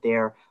sure that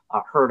they're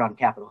heard on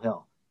Capitol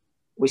Hill.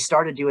 We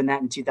started doing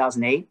that in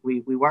 2008.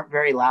 We weren't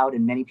very loud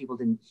and many people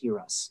didn't hear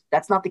us.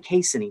 That's not the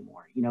case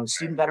anymore.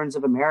 Student Veterans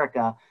of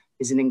America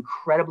is an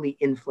incredibly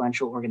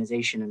influential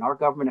organization, and our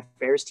government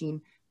affairs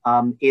team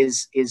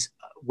is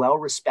well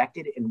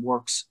respected and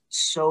works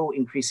so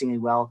increasingly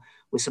well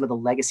with some of the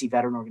legacy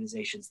veteran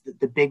organizations,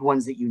 the big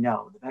ones that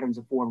the Veterans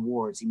of Foreign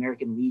Wars, the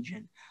American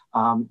Legion,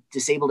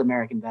 Disabled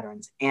American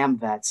Veterans,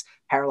 AMVETS,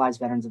 Paralyzed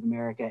Veterans of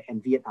America,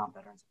 and Vietnam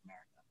Veterans of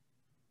America.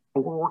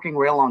 We're working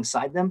right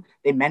alongside them.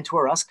 They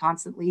mentor us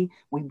constantly.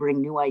 We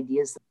bring new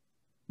ideas.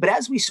 But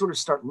as we sort of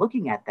start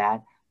looking at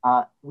that,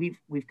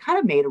 we've kind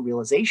of made a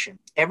realization.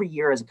 Every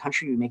year as a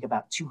country, we make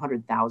about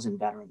 200,000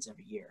 veterans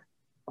every year.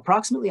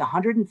 Approximately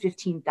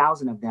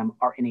 115,000 of them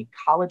are in a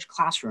college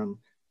classroom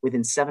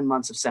within 7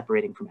 months of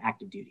separating from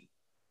active duty.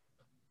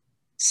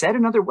 Said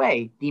another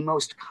way, the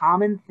most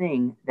common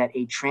thing that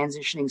a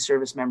transitioning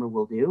service member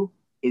will do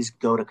is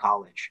go to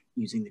college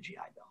using the GI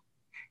Bill.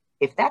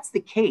 If that's the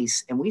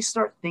case, and we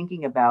start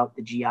thinking about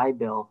the GI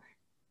Bill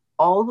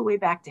all the way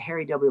back to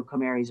Harry W.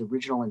 Comery's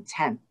original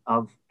intent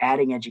of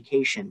adding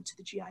education to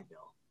the GI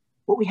Bill,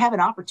 what we have an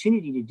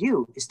opportunity to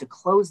do is to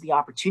close the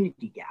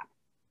opportunity gap.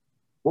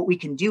 What we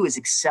can do is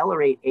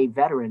accelerate a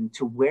veteran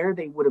to where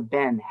they would have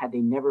been had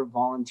they never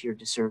volunteered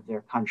to serve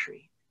their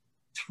country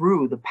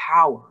through the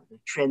power, the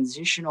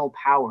transitional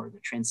power, the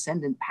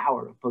transcendent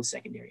power of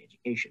post-secondary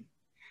education.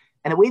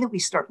 And the way that we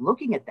start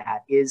looking at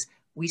that is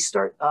we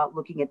start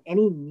looking at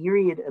any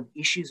myriad of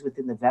issues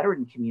within the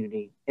veteran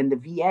community, and the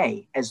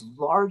VA, as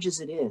large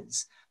as it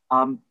is,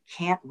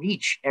 can't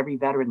reach every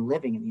veteran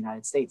living in the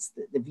United States.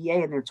 The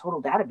VA in their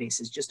total database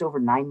is just over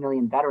 9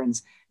 million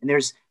veterans, and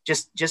there's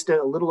just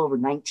a little over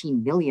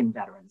 19 million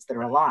veterans that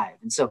are alive.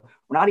 And so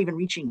we're not even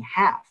reaching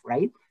half,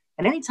 right?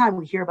 And anytime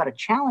we hear about a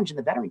challenge in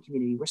the veteran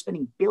community, we're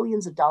spending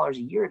billions of dollars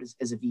a year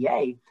as a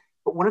VA.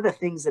 But one of the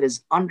things that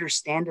is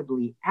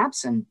understandably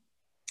absent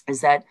is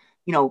that,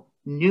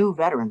 new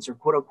veterans or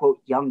quote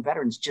unquote young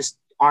veterans just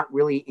aren't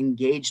really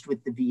engaged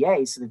with the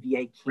VA. So the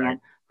VA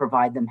can't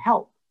provide them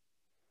help.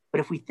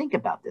 But if we think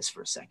about this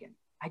for a second,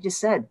 I just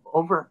said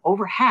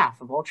over half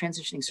of all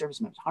transitioning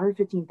service members,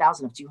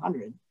 115,000 of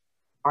 200,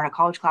 are in a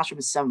college classroom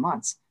in 7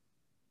 months,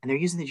 and they're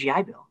using the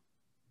GI Bill.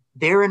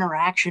 Their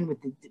interaction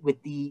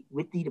with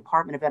the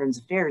Department of Veterans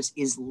Affairs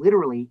is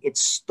literally, it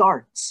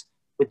starts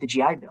with the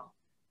GI Bill.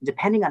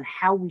 Depending on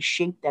how we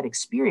shape that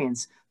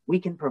experience, we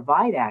can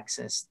provide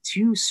access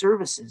to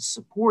services,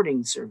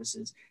 supporting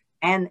services,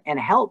 and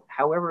help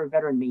however a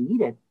veteran may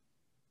need it.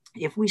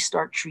 If we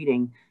start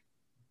treating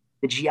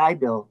the GI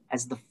Bill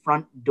as the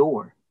front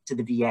door to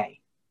the VA,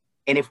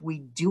 and if we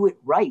do it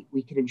right,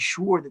 we can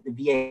ensure that the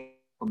VA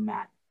will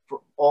match for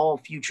all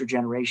future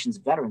generations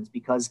of veterans,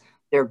 because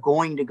they're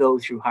going to go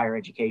through higher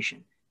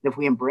education. And if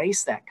we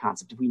embrace that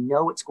concept, if we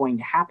know it's going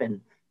to happen,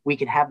 we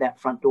can have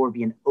that front door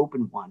be an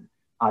open one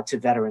to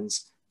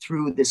veterans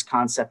through this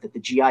concept that the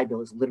GI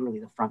Bill is literally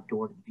the front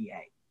door to the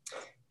VA.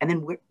 And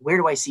then where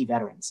do I see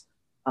veterans?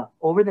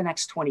 Over the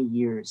next 20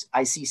 years,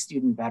 I see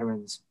student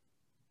veterans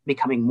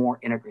becoming more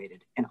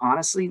integrated. And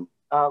honestly,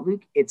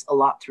 Luke, it's a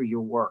lot through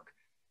your work.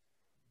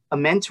 A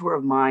mentor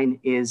of mine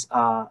is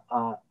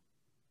a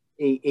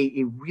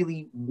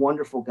really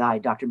wonderful guy,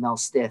 Dr. Mel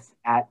Stith.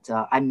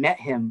 I met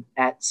him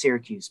at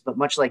Syracuse, but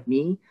much like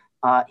me,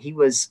 he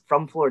was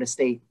from Florida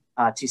State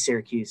to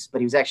Syracuse,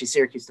 but he was actually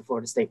Syracuse to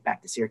Florida State,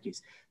 back to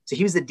Syracuse. So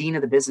he was the dean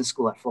of the business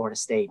school at Florida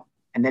State,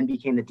 and then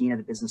became the dean of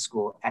the business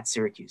school at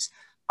Syracuse.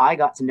 I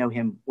got to know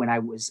him when I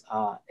was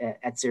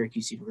at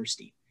Syracuse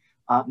University.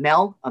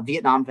 Mel, a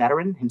Vietnam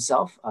veteran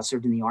himself,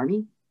 served in the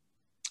Army.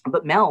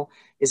 But Mel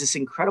is this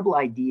incredible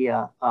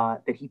idea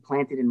that he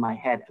planted in my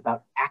head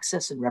about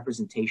access and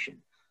representation.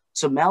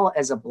 So Mel,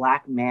 as a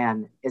Black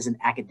man, as an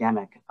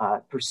academic,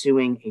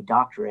 pursuing a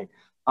doctorate,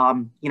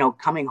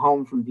 coming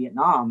home from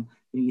Vietnam,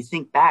 you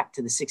think back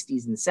to the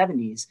 60s and the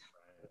 70s,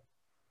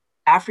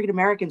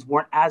 African-Americans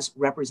weren't as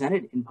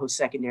represented in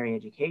post-secondary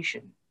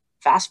education.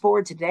 Fast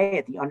forward today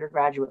at the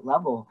undergraduate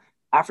level,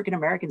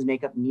 African-Americans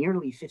make up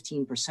nearly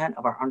 15%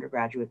 of our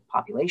undergraduate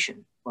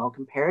population. Well,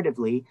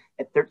 comparatively,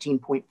 at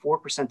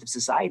 13.4% of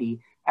society,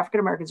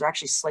 African-Americans are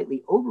actually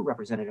slightly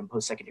overrepresented in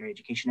post-secondary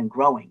education and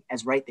growing,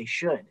 as right they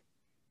should.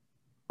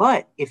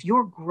 But if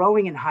you're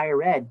growing in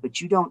higher ed,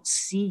 but you don't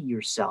see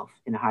yourself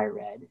in higher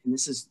ed, and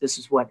this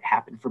is what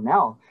happened for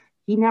Mel,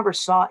 he never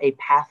saw a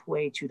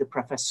pathway to the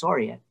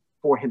professoriate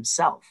for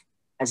himself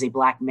as a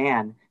Black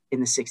man in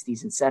the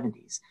 60s and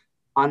 70s,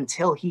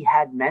 until he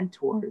had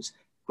mentors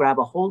grab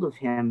a hold of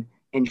him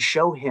and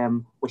show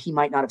him what he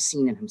might not have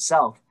seen in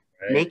himself,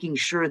 making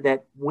sure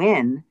that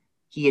when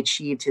he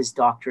achieved his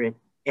doctorate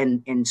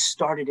and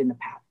started in the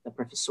path, the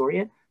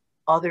professoriate,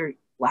 other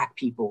Black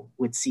people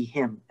would see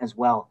him as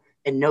well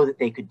and know that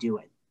they could do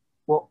it.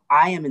 Well,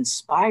 I am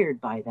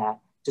inspired by that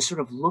to sort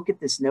of look at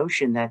this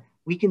notion that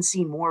we can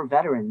see more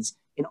veterans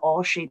in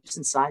all shapes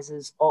and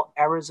sizes, all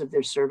eras of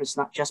their service,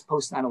 not just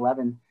post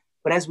 9/11,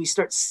 but as we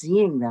start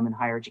seeing them in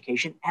higher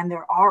education, and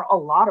there are a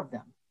lot of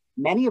them,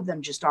 many of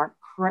them just aren't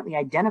currently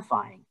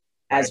identifying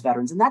as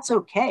veterans, and that's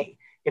okay.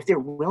 If they're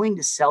willing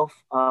to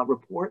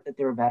self-report that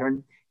they're a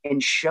veteran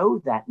and show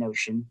that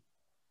notion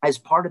as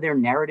part of their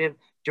narrative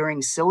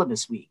during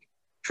syllabus week.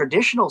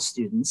 Traditional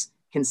students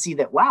can see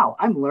that, wow,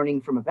 I'm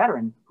learning from a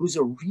veteran who's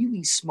a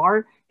really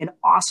smart and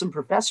awesome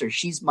professor.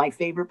 She's my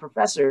favorite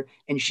professor,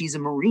 and she's a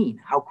Marine.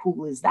 How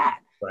cool is that?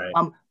 Right.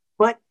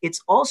 But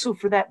it's also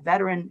for that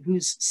veteran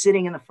who's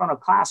sitting in the front of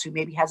class who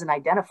maybe hasn't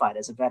identified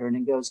as a veteran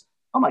and goes,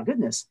 oh my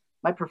goodness,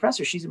 my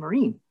professor, she's a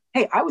Marine.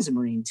 Hey, I was a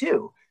Marine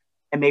too.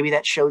 And maybe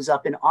that shows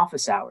up in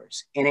office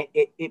hours. And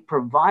it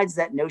provides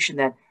that notion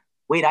that,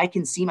 wait, I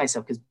can see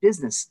myself, because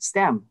business,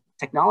 STEM,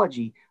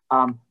 technology,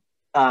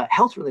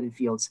 health-related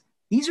fields,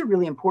 these are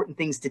really important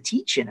things to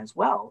teach in as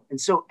well.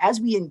 And so as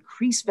we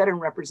increase veteran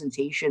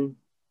representation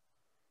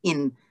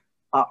in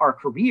our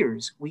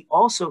careers, we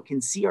also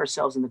can see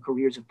ourselves in the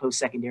careers of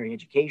post-secondary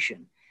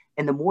education.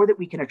 And the more that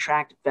we can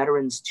attract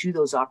veterans to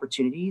those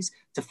opportunities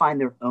to find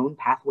their own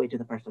pathway to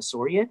the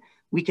professoriate,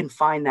 we can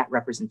find that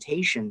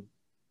representation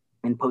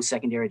in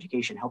post-secondary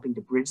education, helping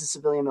to bridge the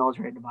civilian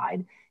military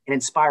divide and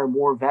inspire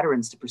more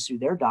veterans to pursue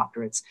their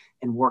doctorates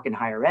and work in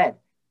higher ed.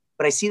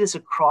 But I see this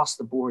across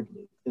the board,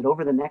 Luke, that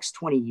over the next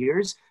 20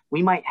 years,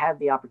 we might have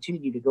the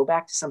opportunity to go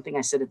back to something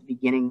I said at the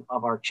beginning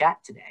of our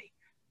chat today.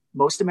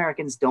 Most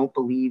Americans don't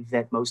believe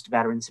that most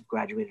veterans have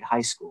graduated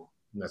high school.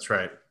 That's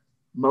right.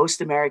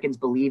 Most Americans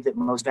believe that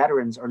most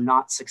veterans are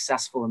not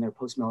successful in their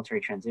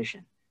post-military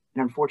transition.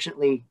 And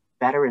unfortunately,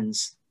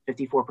 veterans,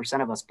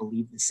 54% of us,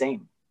 believe the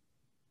same.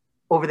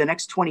 Over the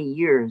next 20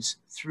 years,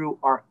 through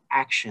our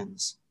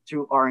actions,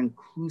 through our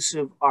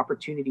inclusive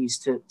opportunities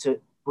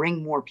to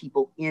bring more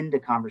people into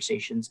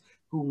conversations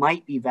who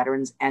might be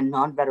veterans and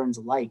non-veterans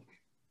alike,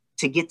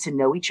 to get to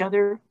know each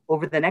other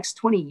over the next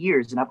 20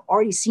 years. And I've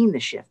already seen the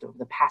shift over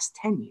the past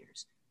 10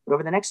 years. But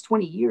over the next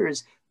 20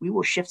 years, we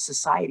will shift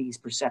society's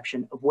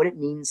perception of what it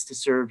means to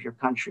serve your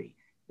country.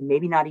 And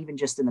maybe not even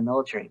just in the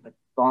military, but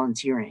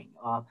volunteering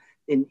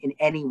in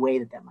any way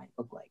that might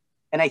look like.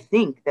 And I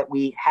think that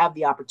we have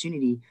the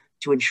opportunity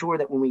to ensure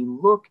that when we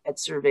look at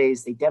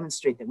surveys, they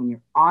demonstrate that when you're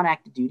on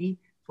active duty,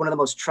 it's one of the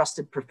most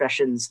trusted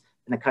professions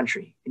in the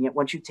country. And yet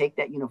once you take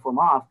that uniform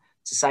off,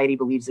 society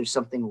believes there's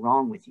something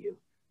wrong with you.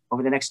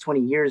 Over the next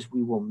 20 years,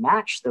 we will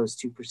match those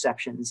two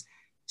perceptions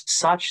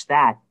such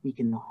that we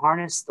can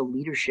harness the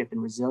leadership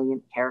and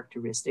resilient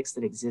characteristics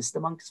that exist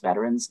amongst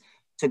veterans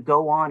to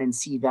go on and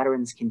see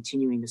veterans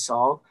continuing to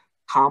solve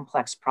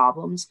complex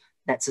problems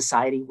that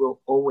society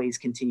will always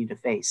continue to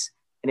face.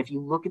 And if you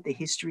look at the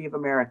history of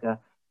America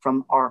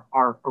from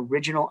our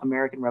original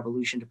American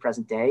Revolution to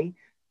present day,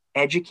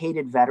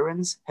 educated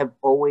veterans have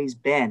always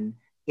been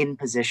in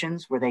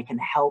positions where they can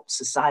help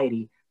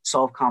society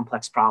solve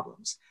complex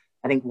problems.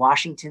 I think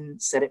Washington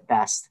said it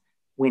best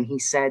when he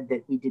said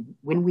that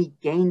when we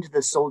gained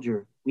the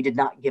soldier, we did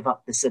not give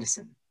up the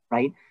citizen,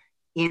 right?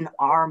 In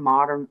our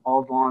modern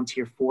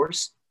all-volunteer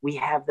force, we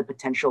have the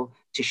potential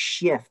to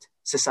shift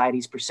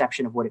society's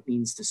perception of what it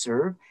means to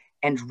serve.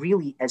 And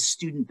really, as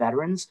student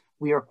veterans,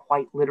 we are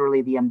quite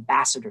literally the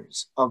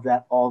ambassadors of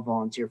that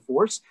all-volunteer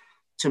force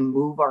to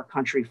move our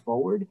country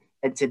forward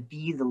and to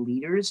be the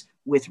leaders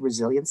with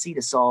resiliency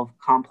to solve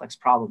complex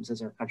problems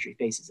as our country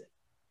faces it.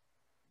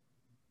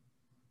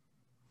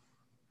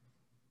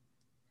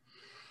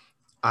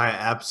 I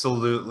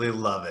absolutely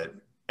love it.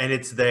 And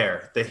it's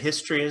there. The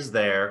history is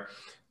there.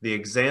 The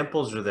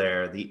examples are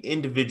there. The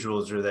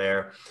individuals are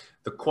there.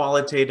 The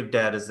qualitative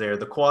data is there.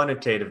 The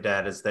quantitative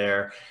data is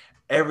there.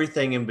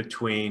 Everything in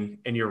between.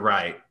 And you're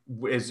right.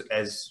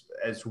 As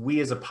we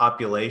as a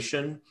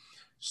population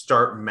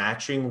start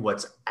matching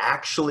what's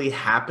actually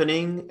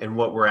happening and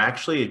what we're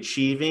actually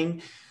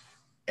achieving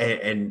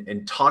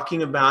and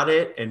talking about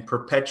it and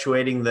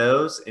perpetuating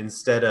those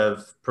instead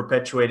of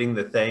perpetuating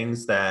the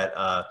things that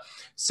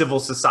civil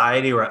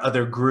society or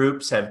other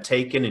groups have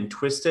taken and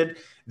twisted,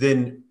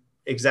 then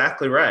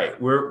exactly right.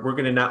 We're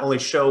going to not only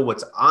show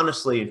what's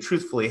honestly and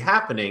truthfully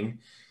happening,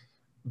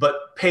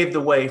 but pave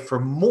the way for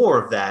more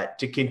of that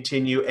to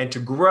continue and to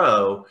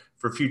grow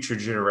for future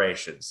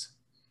generations.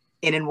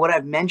 And in what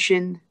I've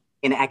mentioned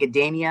in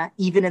academia,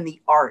 even in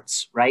the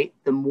arts, right?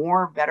 The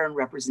more veteran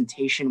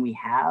representation we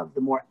have,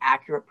 the more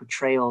accurate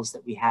portrayals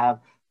that we have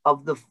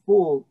of the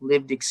full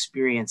lived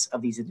experience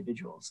of these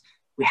individuals.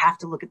 We have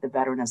to look at the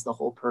veteran as the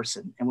whole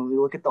person. And when we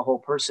look at the whole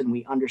person,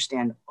 we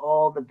understand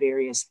all the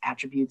various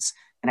attributes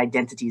and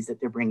identities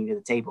that they're bringing to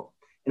the table.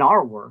 And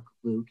our work,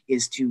 Luke,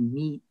 is to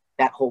meet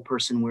that whole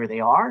person where they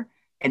are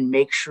and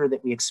make sure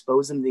that we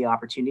expose them to the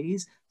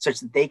opportunities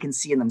such that they can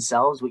see in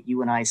themselves what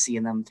you and I see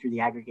in them through the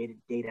aggregated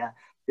data,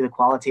 through the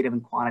qualitative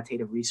and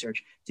quantitative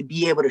research, to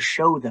be able to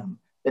show them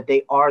that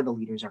they are the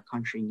leaders our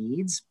country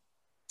needs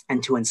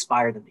and to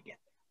inspire them to get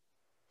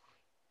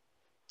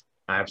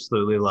there. I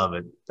absolutely love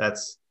it.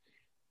 That's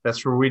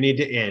where we need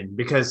to end,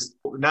 because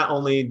not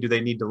only do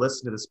they need to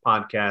listen to this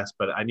podcast,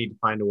 but I need to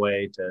find a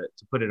way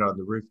to put it on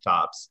the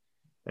rooftops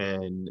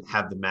and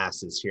have the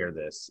masses hear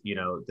this. You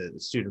know, the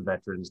student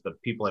veterans, the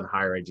people in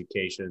higher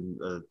education,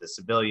 the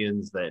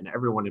civilians, and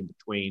everyone in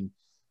between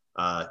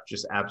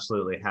just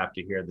absolutely have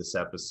to hear this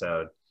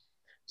episode.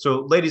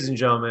 So, ladies and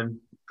gentlemen,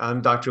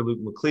 I'm Dr. Luke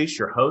McLeish,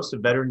 your host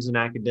of Veterans and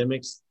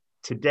Academics.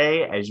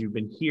 Today, as you've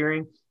been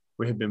hearing,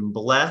 we have been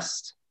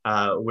blessed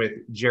with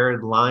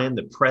Jared Lyon,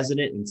 the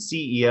president and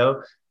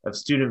CEO of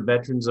Student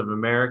Veterans of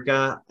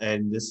America.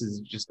 And this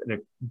has just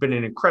been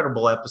an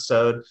incredible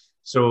episode.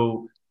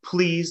 So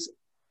please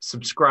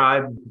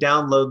subscribe,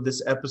 download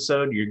this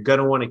episode. You're going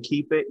to want to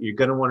keep it. You're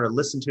going to want to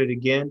listen to it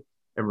again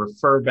and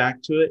refer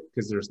back to it,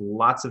 because there's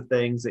lots of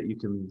things that you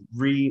can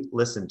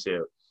re-listen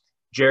to.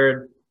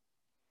 Jared,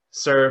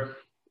 sir,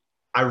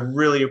 I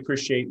really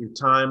appreciate your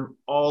time,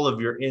 all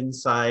of your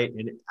insight.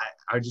 And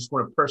I just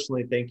want to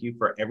personally thank you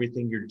for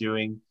everything you're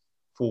doing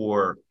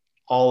for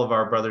all of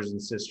our brothers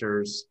and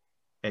sisters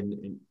and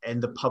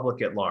the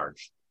public at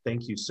large.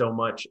 Thank you so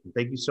much.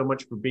 Thank you so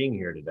much for being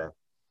here today.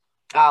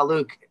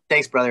 Luke,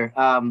 thanks, brother.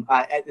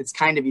 It's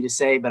kind of you to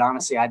say, but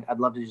honestly, I'd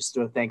love to just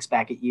throw thanks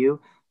back at you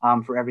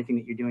for everything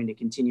that you're doing to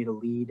continue to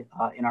lead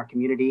in our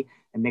community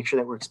and make sure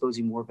that we're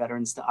exposing more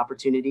veterans to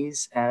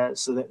opportunities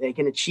so that they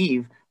can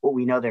achieve what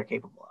we know they're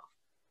capable of.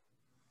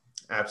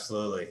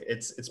 Absolutely.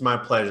 It's my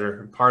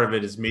pleasure. Part of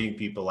it is meeting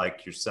people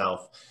like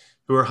yourself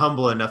who are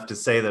humble enough to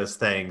say those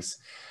things,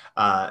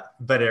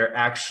 but are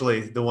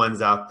actually the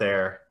ones out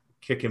there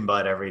kicking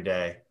butt every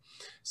day.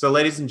 So,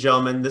 ladies and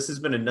gentlemen, this has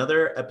been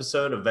another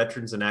episode of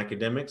Veterans and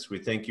Academics. We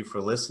thank you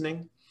for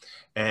listening.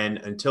 And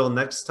until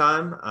next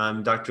time,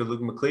 I'm Dr.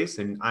 Luke McLeish,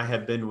 and I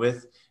have been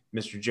with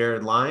Mr.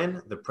 Jared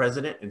Lyon, the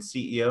president and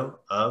CEO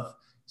of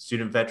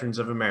Student Veterans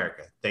of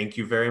America. Thank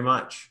you very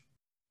much.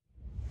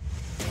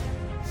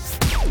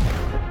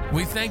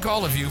 We thank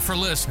all of you for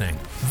listening.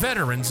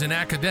 Veterans in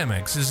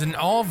Academics is an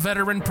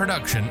all-veteran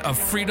production of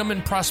Freedom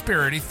and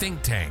Prosperity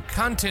Think Tank.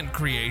 Content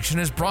creation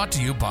is brought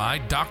to you by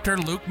Dr.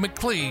 Luke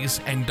McLeese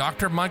and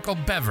Dr. Michael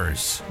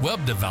Bevers.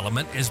 Web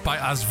development is by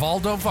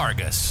Osvaldo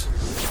Vargas.